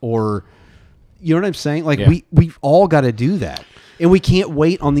shit? Or, you know what I'm saying? Like we've all got to do that. And we can't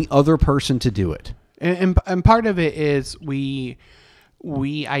wait on the other person to do it. And part of it is we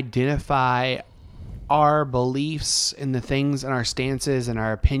identify our beliefs and the things and our stances and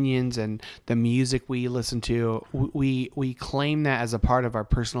our opinions and the music we listen to. We claim that as a part of our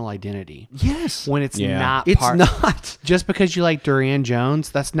personal identity. Yes. When it's not. It's not. Just because you like Duran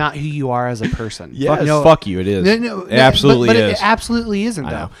Jones, that's not who you are as a person. Yes. Fuck you. It is. No, it absolutely but is. It absolutely isn't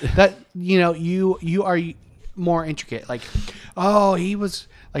though. That you are more intricate. Like, oh, he was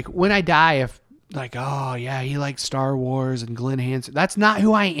like when I die. If like, oh yeah, he liked Star Wars and Glenn Hansen. That's not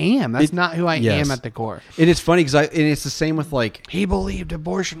who I am. That's not who I am at the core. And it's funny because it's the same with like he believed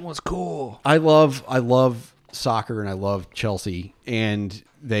abortion was cool. I love soccer and I love Chelsea and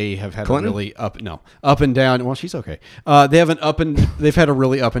they have had Clinton? a really up and down. Well, she's okay. They've had a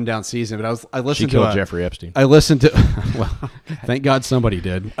really up and down season. But I listened she to killed Jeffrey Epstein. I listened to. Well, thank God somebody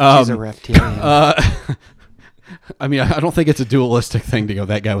did. She's a reptilian. I mean, I don't think it's a dualistic thing to go,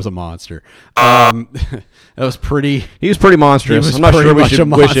 that guy was a monster. That was pretty... He was pretty monstrous. I'm not sure we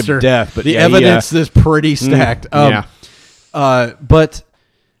should wish him death, but the evidence is pretty stacked. But,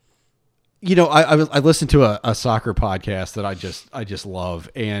 you know, I listened to a soccer podcast that I just love,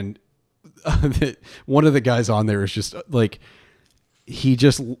 and one of the guys on there is just, like, he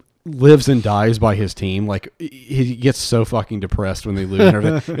just lives and dies by his team. Like, he gets so fucking depressed when they lose and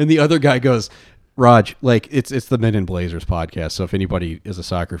everything. And the other guy goes... Raj, like it's the Men in Blazers podcast. So if anybody is a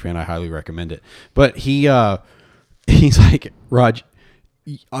soccer fan, I highly recommend it. But he's like, Raj,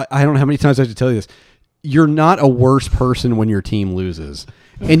 I don't know how many times I have to tell you this. You're not a worse person when your team loses,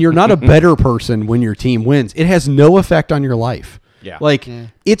 and you're not a better person when your team wins. It has no effect on your life. Yeah,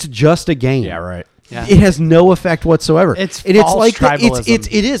 it's just a game. Yeah, right. Yeah. It has no effect whatsoever. It's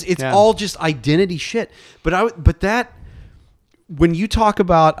tribalism. It's all just identity shit. But that. When you talk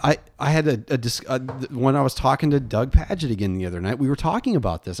about, I had when I was talking to Doug Padgett again the other night, we were talking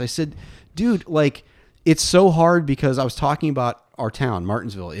about this. I said, dude, like, it's so hard because I was talking about our town,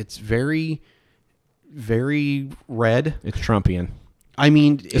 Martinsville. It's very, very red. It's Trumpian. I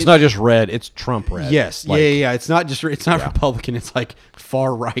mean, it's not just red; it's Trump red. Yes, like, yeah. It's not just Republican. It's like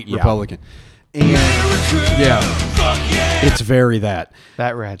far right Republican. And it's very that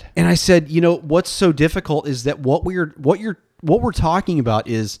red. And I said, you know, what's so difficult is that what we're talking about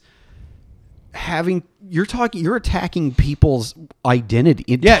is you're attacking people's identity,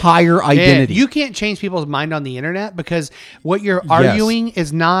 entire identity. You can't change people's mind on the internet because what you're arguing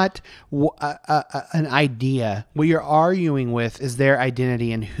is not an idea. What you're arguing with is their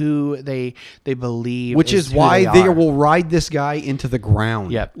identity and who they believe. Which is why they will ride this guy into the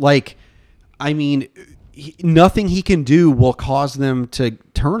ground. Yep. Like, I mean, nothing he can do will cause them to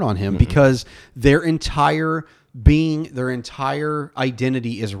turn on him because their entire being, their entire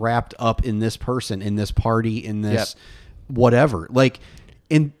identity is wrapped up in this person, in this party, in this whatever. Like,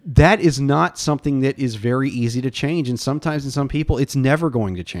 and that is not something that is very easy to change. And sometimes in some people, it's never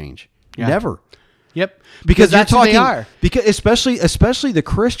going to change. Yeah. Never. Yep. Because that's you're who talking, they are. because especially the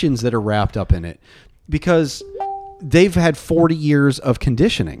Christians that are wrapped up in it, because they've had 40 years of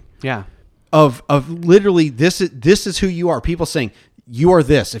conditioning. Yeah. Of literally this is who you are. People saying you are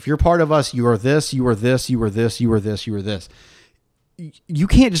this. If you're part of us, you are this. You are this. You are this. You are this. You are this. You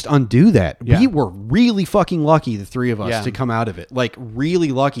can't just undo that. Yeah. We were really fucking lucky, the three of us, Yeah. to come out of it. Like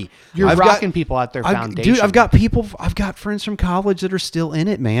really lucky. You're I've rocking people at their foundation. Dude, I've got friends from college that are still in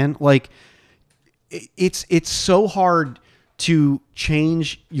it, man. Like it's so hard to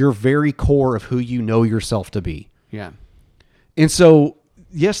change your very core of who you know yourself to be. Yeah. And so,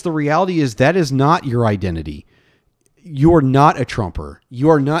 yes, the reality is that is not your identity. You are not a Trumper. You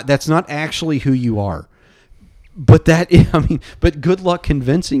are not. That's not actually who you are. But but good luck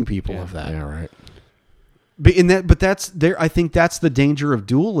convincing people of that. Yeah, right. But that's there. I think that's the danger of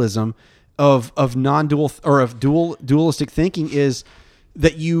dualism, of non-dual or of dualistic thinking, is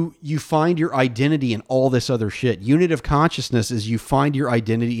that you find your identity in all this other shit. Unit of consciousness is you find your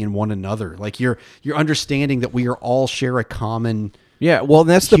identity in one another. Like you're understanding that we are all share a common. Yeah, well,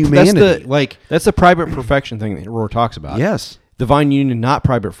 that's humanity. That's the private perfection thing that Rohr talks about. Yes. Divine union, not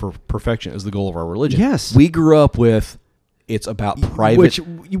private for perfection, is the goal of our religion. Yes. We grew up with it's about private,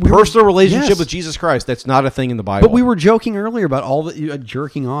 we were- personal relationship yes. with Jesus Christ. That's not a thing in the Bible. But we were joking earlier about all the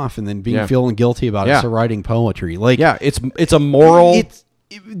jerking off and then feeling guilty about it, Yeah. so writing poetry. Like, yeah, it's a moral.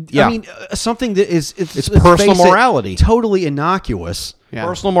 I mean, something that is It's personal morality. totally innocuous. Yeah.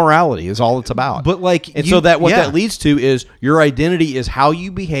 Personal morality is all it's about. But like, and so that what that leads to is your identity is how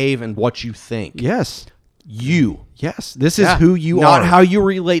you behave and what you think. Yes. Yes, this is who you are. Not how you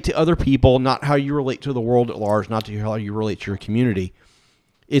relate to other people, not how you relate to the world at large, not to how you relate to your community.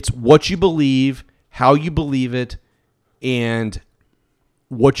 It's what you believe, how you believe it, and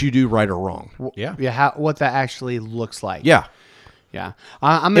what you do right or wrong. Yeah. What that actually looks like. Yeah. Yeah.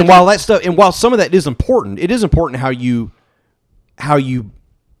 And while that stuff, and while some of that is important, it is important how you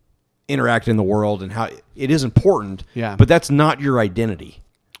interact in the world and how it is important. Yeah. But that's not your identity.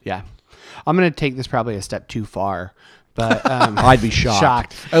 Yeah. I'm going to take this probably a step too far, but I'd be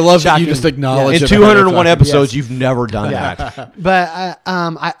shocked. I love that you Shocking. just acknowledge In it. 201 episodes, you've never done that. But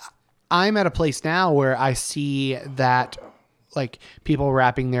I'm at a place now where I see that like people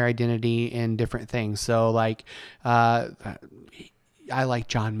wrapping their identity in different things. So like I like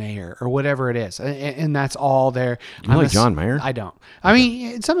John Mayer or whatever it is, and that's all there. You like John Mayer? I don't. I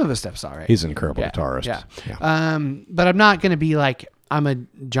mean, some of his stuff's all right. He's an incredible guitarist. Yeah. But I'm not going to be like, I'm a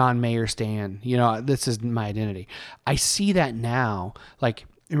John Mayer stan. You know, this is my identity. I see that now. Like,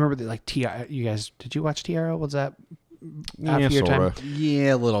 remember that, like, you guys, did you watch TRO? Was that after your time?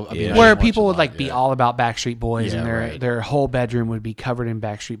 Yeah, a little. I mean, Where people would like be all about Backstreet Boys, and right. their whole bedroom would be covered in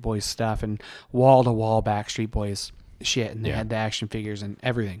Backstreet Boys stuff and wall to wall Backstreet Boys shit, and they had the action figures and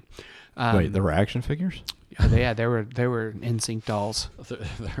everything. Wait, there were action figures? They were NSYNC dolls.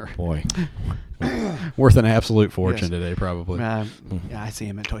 Boy. worth an absolute fortune today, probably. Yeah, I see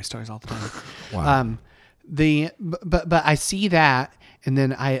him at toy stores all the time. Wow. But I see that, and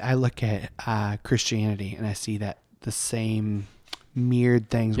then I look at Christianity, and I see that the same mirrored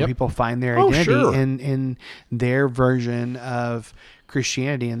things where people find their identity in their version of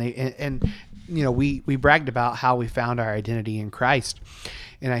Christianity, and you know, we bragged about how we found our identity in Christ,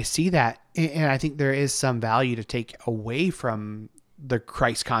 and I see that, and I think there is some value to take away from the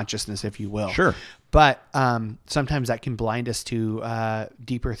Christ consciousness, if you will. Sure. But sometimes that can blind us to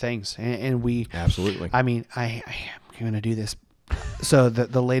deeper things, and we Absolutely. I mean, I'm going to do this. So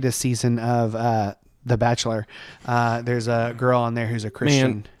the latest season of The Bachelor, there's a girl on there who's a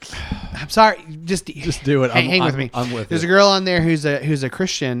Christian. I'm sorry, just do it. Hang with me. I'm with There's you. a girl on there who's a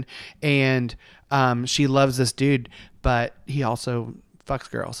Christian, and she loves this dude, but he also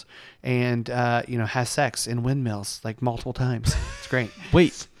fucks girls and has sex in windmills like multiple times. It's great.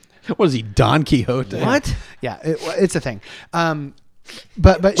 Wait, what is he, Don Quixote? What? Yeah, it's a thing.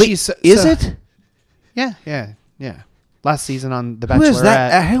 But Wait, she's is it? Yeah. Last season on The Who Bachelorette. is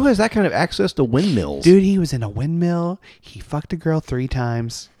that? Who has that kind of access to windmills? Dude, he was in a windmill. He fucked a girl 3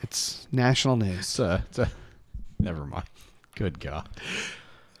 times. It's national news. Never mind. Good God.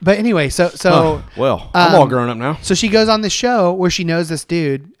 But anyway, so well, I'm all grown up now. So she goes on this show where she knows this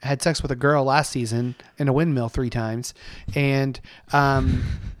dude had sex with a girl last season in a windmill 3 times, and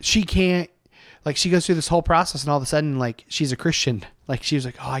she can't, like, she goes through this whole process, and all of a sudden, like, she's a Christian. Like, she was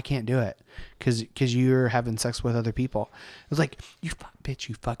like, oh, I can't do it because you're having sex with other people. It was like, you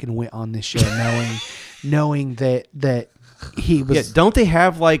fucking went on this show knowing that he was. Yeah, don't they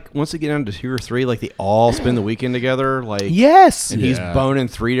have, like, once they get down to 2 or 3, like, they all spend the weekend together? Like, Yes. and he's boning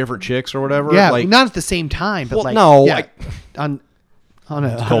 3 different chicks or whatever? Yeah, like, not at the same time, but well, like, no, yeah, on on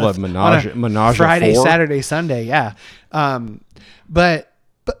a called a menage a Friday, four? Saturday, Sunday. Yeah. But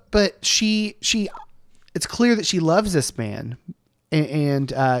she it's clear that she loves this man,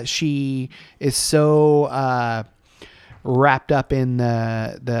 and she is so wrapped up in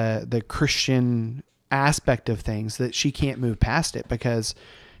the Christian aspect of things that she can't move past it because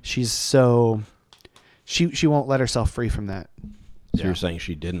she's so she won't let herself free from that. So you're saying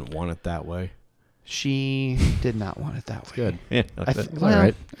she didn't want it that way? She did not want it that way. Good. Yeah. All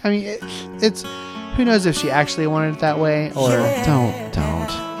right. I mean, it's who knows if she actually wanted it that way or Don't.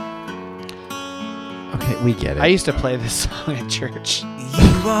 Okay, we get it. I used to play this song at church.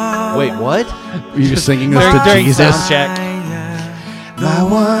 Wait, what? Were you just singing this to During Jesus? sound check. My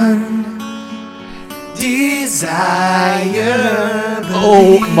one desire.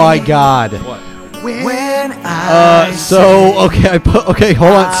 Oh my God. When I Okay,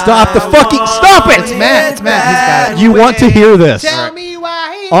 hold on. Stop the fucking. Stop it! It's Matt. He's got it. You want to hear this? Tell me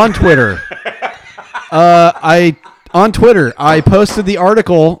why. On Twitter. On Twitter, I posted the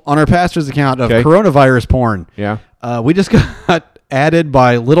article on our pastor's account of Okay. coronavirus porn. Yeah. We just got added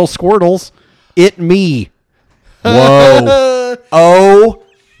by Little Squirtles. It me. Whoa. Oh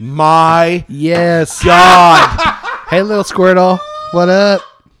my Yes. God. Hey, little Squirtle. What up?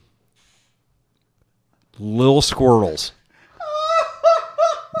 Little Squirtles.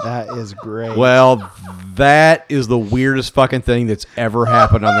 That is great. Well, that is the weirdest fucking thing that's ever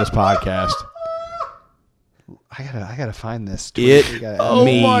happened on this podcast. I gotta find this. It We gotta-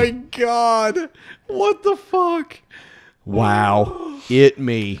 me. God. What the fuck? Wow. It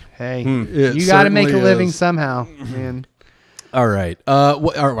me. Hey, It you got to make a certainly living is. somehow, man. All right.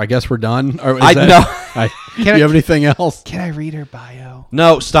 I guess we're done. Or is I that- know. Do you have anything else? Can I read her bio?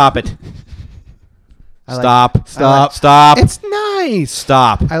 No, stop it. I like- Stop. Stop. Stop. It's nice.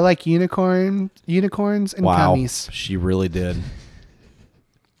 Stop. I like unicorns and Wow. cummies. She really did.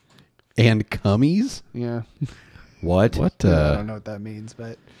 And cummies? Yeah. What? What? I don't know what that means,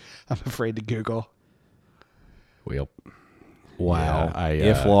 but I'm afraid to Google. Well, Wow. Yeah,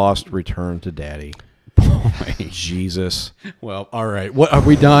 If lost, return to daddy. Jesus. well, all right. What are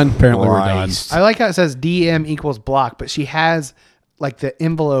we done? Apparently, we're done. Christ. I like how it says DM equals block, but she has like the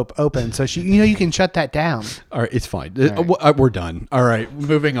envelope open, so you can shut that down. All right, it's fine. right. We're done. All right,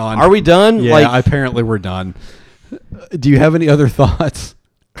 moving on. Are we done? Yeah, apparently we're done. Do you have any other thoughts?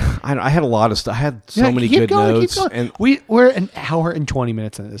 I had a lot of stuff. I had so Yeah, many keep good going, notes, Keep going. and We're an hour and 20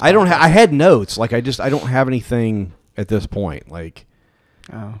 minutes into this. I don't. podcast. I had notes. Like I don't have anything at this point. Like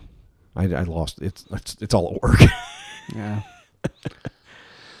Oh, I lost. It's all at work. yeah.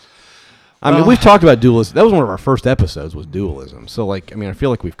 I mean, we've talked about dualism. That was one of our first episodes. Was dualism. So like, I mean, I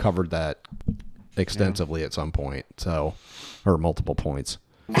feel like we've covered that extensively at some point. So, or multiple points.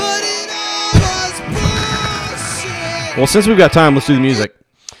 Well, since we've got time, let's do the music.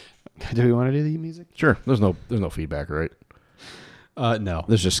 Do we want to do the music? Sure. There's no feedback, right? No.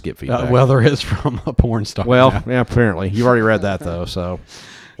 There's just skip feedback. Well, there is from a porn star. Well, Yeah. yeah, apparently. You've already read that, though, so.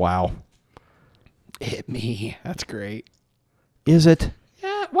 Wow. Hit me. That's great. Is it?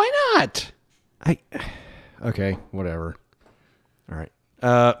 Yeah. Why not? Okay, whatever. All right.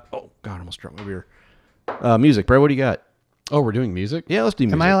 Oh, God, I almost dropped my beer. Music. Brad, what do you got? Oh, we're doing music? Yeah, let's do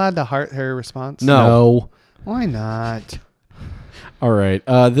music. Am I allowed to heart her response? No. Why not? All right.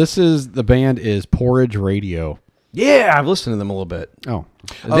 The band is Porridge Radio. Yeah, I've listened to them a little bit. Oh.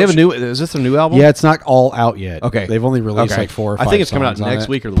 They have a new. Is this a new album? Yeah, it's not all out yet. Okay. They've only released Okay. like 4 or 5 I think it's coming out songs on next it.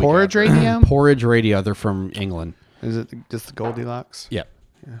 week or the week Porridge after. Radio? Porridge Radio. They're from England. Is it just the Goldilocks? Yeah.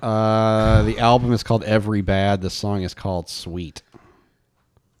 The album is called Every Bad. The song is called Sweet.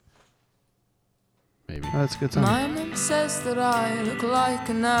 Maybe. Oh, that's a good song. My mom says that I look like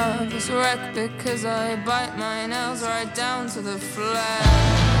a nervous wreck because I bite my nails right down to the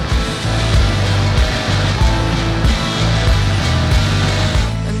flesh.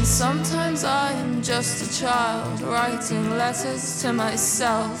 And sometimes I am just a child writing letters to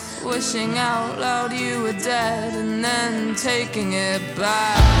myself, wishing out loud you were dead and then taking it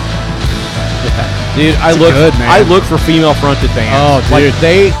back. Dude, I look for female fronted bands. Oh, dude. Like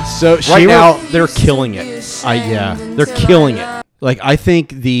they So right now they're killing it. They're killing it. Like, I think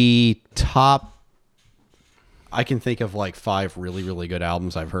the top, I can think of like 5 really, really good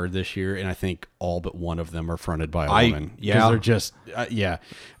albums I've heard this year, and I think all but one of them are fronted by a woman. 'Cause yeah. they're just, yeah.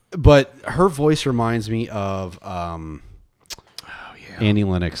 But her voice reminds me of Annie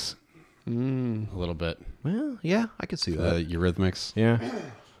Lennox a little bit. Well, yeah, I could see that. Eurythmics. Yeah.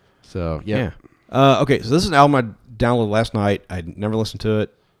 So, yeah. Okay, so this is an album I downloaded last night. I'd never listened to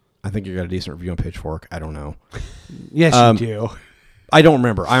it. I think you got a decent review on Pitchfork. I don't know. Yes, you do. I don't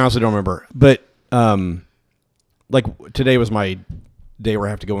remember. I honestly don't remember. But like today was my day where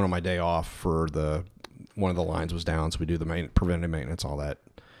I have to go in on my day off for one of the lines was down, so we do the preventative maintenance, all that,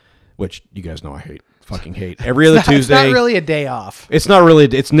 which you guys know I fucking hate. Every other Tuesday. It's not really a day off. It's not really.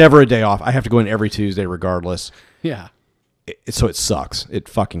 It's never a day off. I have to go in every Tuesday regardless. Yeah. So it sucks. It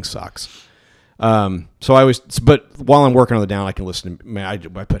fucking sucks. But while I'm working on the down, I can listen to,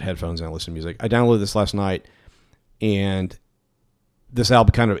 I put headphones in and listen to music. I downloaded this last night, and this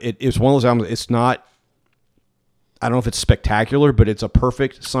album it's one of those albums, it's not, I don't know if it's spectacular, but it's a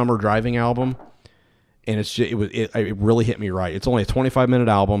perfect summer driving album. And it really hit me right. It's only a 25-minute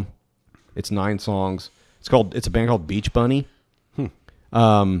album. It's 9 songs. It's a band called Beach Bunny.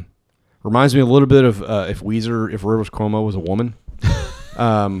 Reminds me a little bit of if Rivers Cuomo was a woman.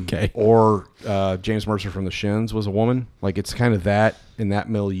 Okay. Or James Mercer from the Shins was a woman. Like, it's kind of that in that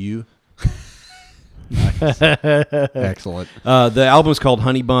milieu. Nice. Excellent. The album is called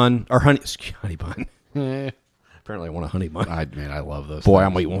Honey Bun. Apparently I want a honey bun. I love those. Boy,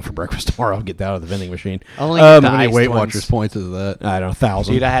 things. I'm eating one for breakfast tomorrow. I'll get that out of the vending machine. Only How the many iced Weight ones. Watchers points is that? I don't know,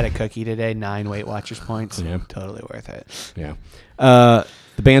 1,000. Dude, I had a cookie today. 9 Weight Watchers points. Yeah. Totally worth it. Yeah.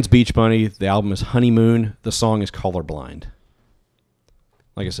 The band's Beach Bunny. The album is Honeymoon. The song is Colorblind.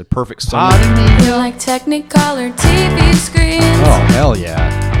 Like I said, perfect summer. You're like Technicolor TV screens. Oh, hell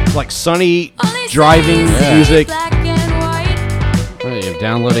yeah. Like sunny driving music. Black and white. Hey, I'm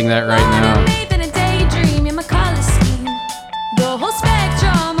downloading that right now. Deep in a daydream in my color scheme. The whole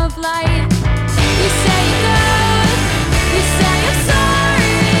spectrum of light. You say you're good. You say I'm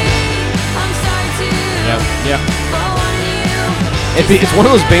sorry. I'm sorry too. Yep. For one you. It's one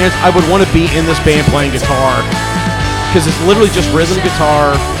of those bands, I would want to be in this band playing guitar. Because it's literally just rhythm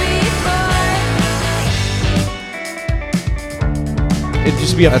guitar. It'd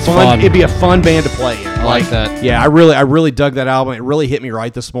just be fun. It'd be a fun band to play in. I like that. Yeah, I really dug that album. It really hit me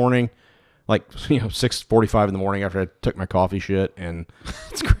right this morning. Like, 6:45 in the morning after I took my coffee shit and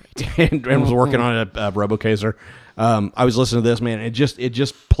it's great. and was working on a RoboCaser. I was listening to this, man. It just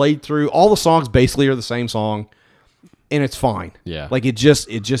played through. All the songs basically are the same song, and it's fine. Yeah. Like it just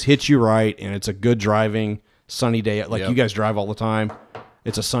hits you right, and it's a good driving sunny day. Like you guys drive all the time.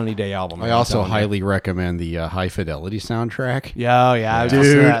 It's a sunny day album. I also highly recommend the High Fidelity soundtrack. Yeah, I was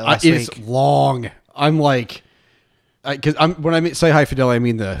listening to that last it's week. long. I'm like, because when I say High Fidelity, I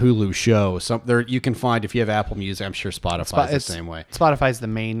mean the Hulu show. You can find, if you have Apple Music, I'm sure Spotify's the same way. Spotify's the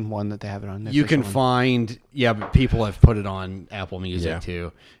main one that they have it on. You can find, but people have put it on Apple Music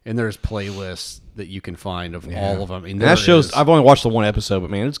too, and there's playlists that you can find of all of them. And that shows. I've only watched the one episode, but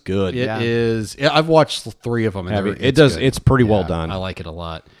man, it's good. It is. I've watched 3 of them. And It's pretty well done. I like it a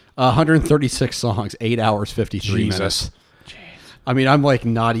lot. 136 songs, 8 hours 53 minutes. I mean, I'm like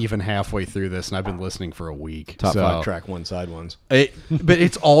not even halfway through this, and I've been listening for a week. Top 5 track, one side ones. But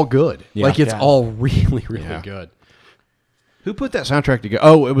it's all good. Like it's all really, really good. Who put that soundtrack together?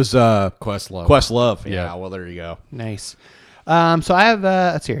 Oh, it was Questlove. Questlove. Yeah. Well, there you go. Nice. So I have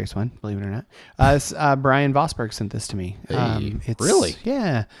a serious one, believe it or not. Brian Vosberg sent this to me. Really?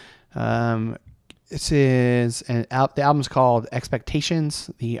 Yeah. It is the album's called Expectations.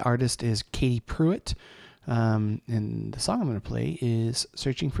 The artist is Katie Pruitt. And the song I'm going to play is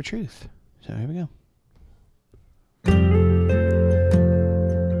Searching for Truth. So here we go.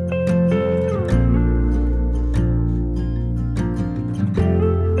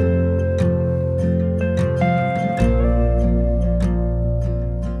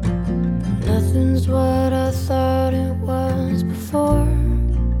 Nothing's what I thought it was before.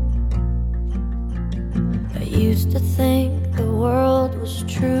 I used to think the world was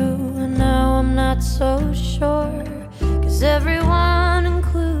true, and now I'm not so sure. 'Cause everyone,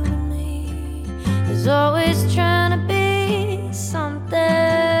 including me, is always trying to be something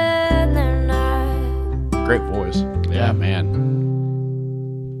they're not. Great voice. Yeah, man.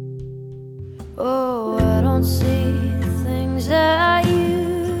 Oh, I don't see the things that I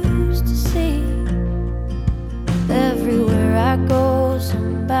used to see. Everywhere I go,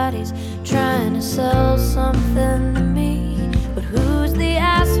 somebody's trying to sell something to me. But who's the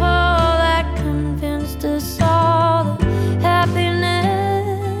asshole that convinced us all that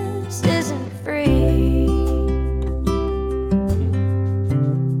happiness isn't free?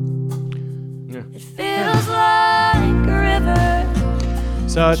 It feels like a river.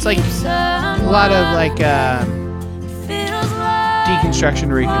 So it's like a lot of like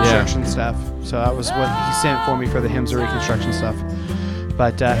deconstruction, reconstruction stuff. So that was what he sent for me for the Hymns of Reconstruction stuff.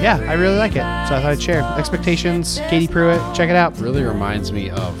 But I really like it. So I thought I'd share. Expectations, Katie Pruitt, check it out. Really reminds me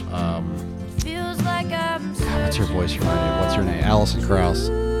of what's her voice remind me? What's her name? Alison Krauss.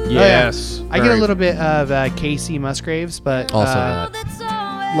 Yes. I get a little bit of Casey Musgraves, but Also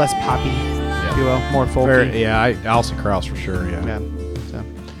less poppy, if you will, more folky. Alison Krauss for sure. Yeah.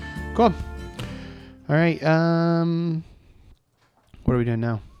 Cool. All right. What are we doing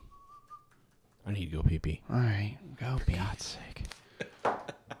now? I need to go pee-pee. All right. Go pee. God's sake.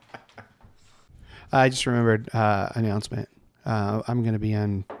 I just remembered announcement. I'm going to be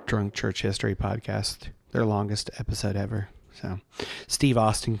on Drunk Church History podcast, their longest episode ever. So Steve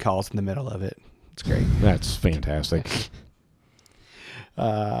Austin calls in the middle of it. It's great. That's fantastic.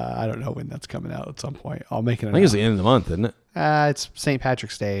 I don't know when that's coming out at some point. I'll make it. I think it's the end of the month, isn't it? It's St.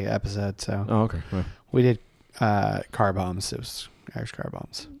 Patrick's Day episode. So okay. Well. We did car bombs. It was Irish car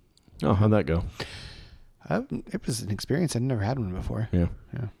bombs. Oh, how'd that go? It was an experience. I'd never had one before. Yeah.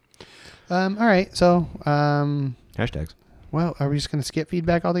 All right. So hashtags. Well, are we just going to skip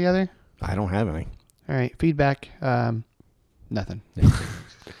feedback altogether? I don't have any. All right. Feedback. Nothing. This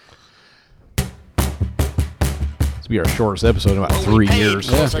will be our shortest episode in about 3 years.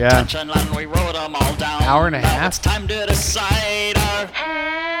 Yeah. Hour and a half. It's time to decide our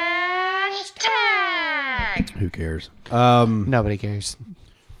hashtag. Who cares? Nobody cares.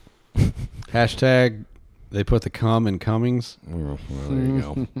 Hashtag. They put the cum in Cummings. Well, there you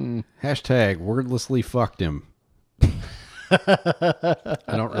go. Hashtag wordlessly fucked him. I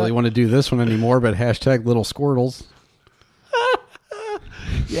don't really want to do this one anymore, but hashtag little squirtles.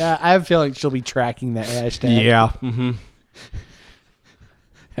 Yeah, I have a feeling she'll be tracking that hashtag. Yeah. Mm-hmm.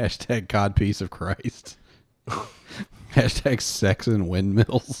 Hashtag codpiece of Christ. Hashtag sex in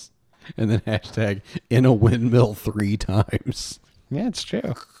windmills. And then hashtag in a windmill 3 times. Yeah, it's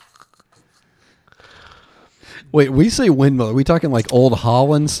true. Wait, we say windmill. Are we talking like old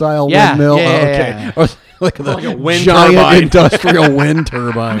Holland style windmill? Yeah, okay. yeah. Like a wind giant turbine. industrial wind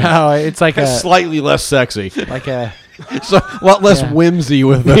turbine. No, it's like a Slightly less sexy. like a So a lot less whimsy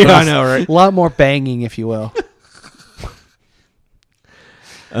with those. Yeah, I know, right? a lot more banging, if you will.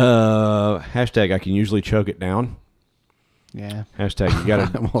 Hashtag I can usually choke it down. Yeah. Hashtag you gotta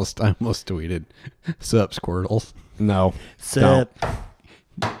I almost tweeted. Sup, squirtles. no. Sup.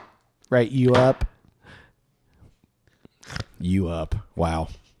 Right, you up. You up. Wow.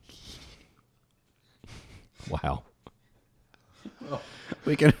 Wow.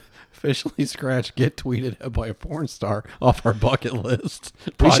 We can officially scratch get tweeted at by a porn star off our bucket list.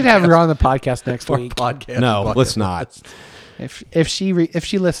 We should have her on the podcast next Our week. podcast. No, bucket let's not. list. If she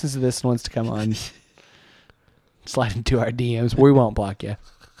listens to this and wants to come on, slide into our DMs. We won't block you.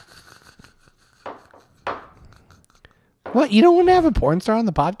 What? You don't want to have a porn star on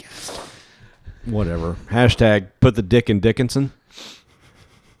the podcast? Whatever. Hashtag put the dick in Dickinson.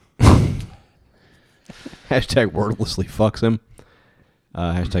 Hashtag wordlessly fucks him.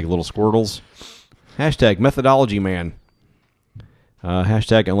 Hashtag little squirtles. Hashtag methodology man.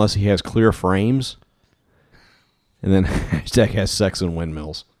 Hashtag unless he has clear frames. And then hashtag has sex in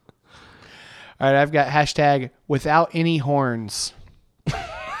windmills. All right, I've got hashtag without any horns.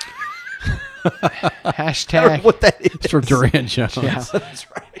 Hashtag What that is? It's from Duran Jones. yeah.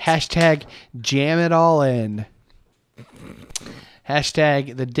 Hashtag jam it all in.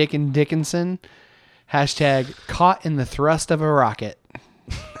 Hashtag the Dick and Dickinson. Hashtag caught in the thrust of a rocket.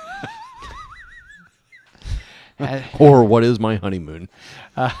 Or what is my honeymoon?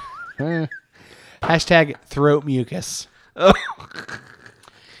 Hashtag throat mucus.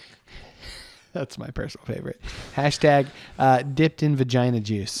 That's my personal favorite. Hashtag dipped in vagina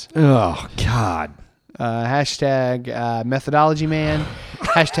juice. Oh, God. Hashtag methodology man.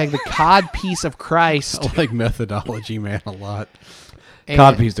 Hashtag the cod piece of Christ. I like methodology man a lot. And,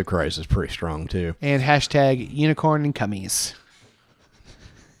 Cod piece of Christ is pretty strong, too. and hashtag unicorn and cummies.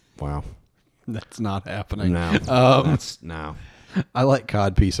 Wow. That's not happening. No. That's no. I like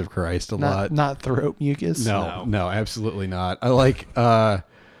cod piece of Christ a lot. Not throat mucus. No, absolutely not. I like cod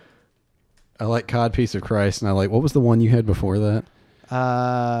piece of Christ, and I like what was the one you had before that?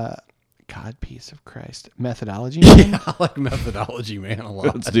 God piece of Christ. Methodology man? I like methodology man a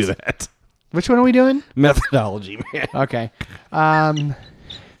lot. Let's do that. Which one are we doing? Methodology, man. Okay. All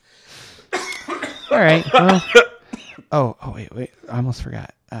right. Well, oh, wait. I almost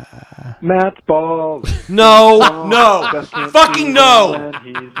forgot. Matt's balls. No, no. Just can't Fucking see no. when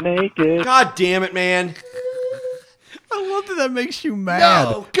he's naked. God damn it, man. I love that makes you mad.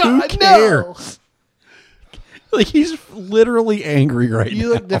 No, God, Who cares? Like he's literally angry right You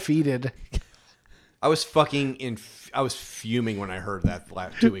now. look defeated. I was I was fuming when I heard that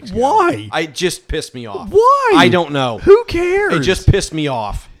 2 weeks ago. Why? It just pissed me off. Why? I don't know. Who cares? It just pissed me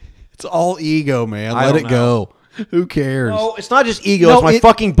off. It's all ego, man. I Let don't it go. Who cares? No, it's not just ego. No, it's my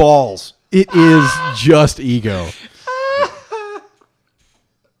fucking balls. It is just ego.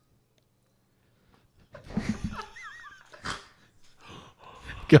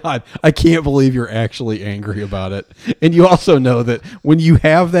 God, I can't believe you're actually angry about it. And you also know that when you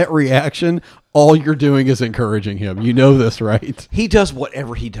have that reaction, all you're doing is encouraging him. You know this, right? He does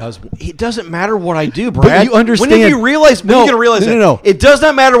whatever he does. It doesn't matter what I do, Brad. But you understand. When have you realized? When are you going to realize that? No. It does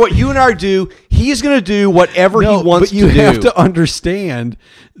not matter what you and I do. He's going to do whatever he wants to do. But you have to understand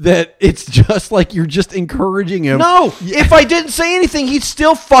that it's just like you're just encouraging him. No, if I didn't say anything, he'd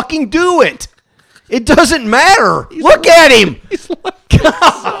still fucking do it. It doesn't matter. Look at him. He's like,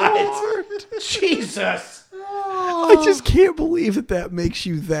 God. Jesus. I just can't believe that makes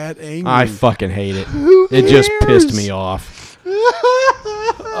you that angry. I fucking hate it. Who It just cares? pissed me off.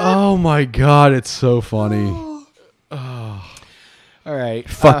 Oh my God, it's so funny. All right.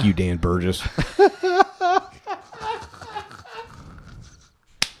 Fuck you, Dan Burgess.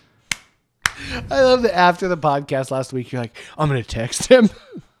 I love that after the podcast last week, you're like, I'm going to text him.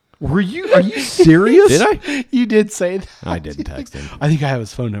 Are you serious? Did I? You did say that. I didn't text him. I think I have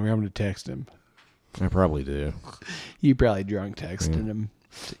his phone number. I'm going to text him. I probably do. You probably drunk texting him.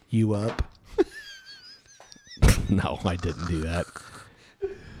 You up? No, I didn't do that.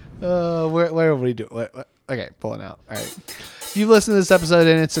 Where are we doing? Okay, pulling out. All right. If you've listened to this episode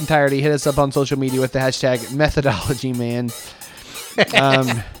in its entirety, hit us up on social media with the hashtag methodology man.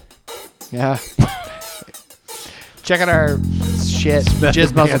 Yeah. Check out our shit,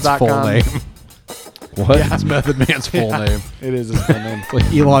 jizzmuscle.com. What? Yeah, it's Method Man's full name. It is his full name. Like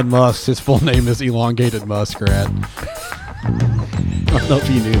Elon Musk, his full name is Elongated Muskrat. I don't know if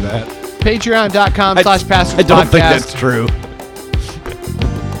you knew that. Patreon.com/pastors. I don't think that's true.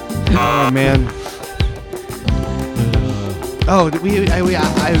 Oh, man. I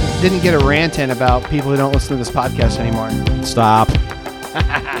didn't get a rant in about people who don't listen to this podcast anymore. Stop.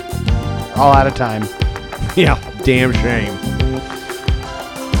 All out of time. Yeah, damn shame.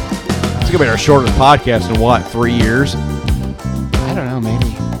 It's going to be our shortest podcast in what, 3 years? I don't know, maybe.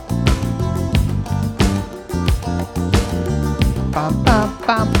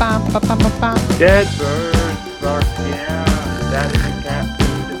 Dead birds bark, yeah. That is a cat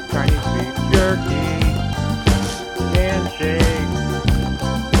food. It's Chinese beef jerky. Handshake.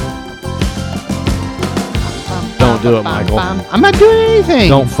 Don't do it, Michael. I'm not doing anything.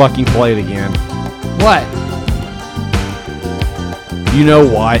 Don't fucking play it again. What? You know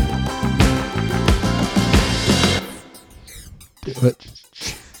what? Do it.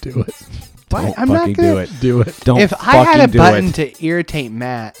 Do it. What? Don't I'm not fucking gonna do it. Do it. Don't If I had a fucking do button it. to irritate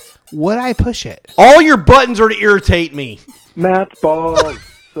Matt, would I push it? All your buttons are to irritate me. Matt's balls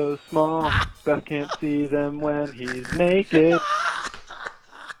so small, Beth can't see them when he's naked.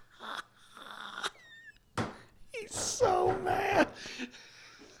 He's so mad.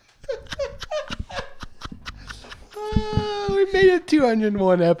 We made it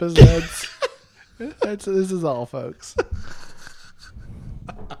 201 episodes. This is all, folks.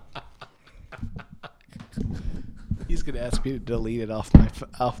 He's gonna ask me to delete it off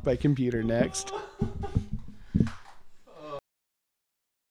my computer next.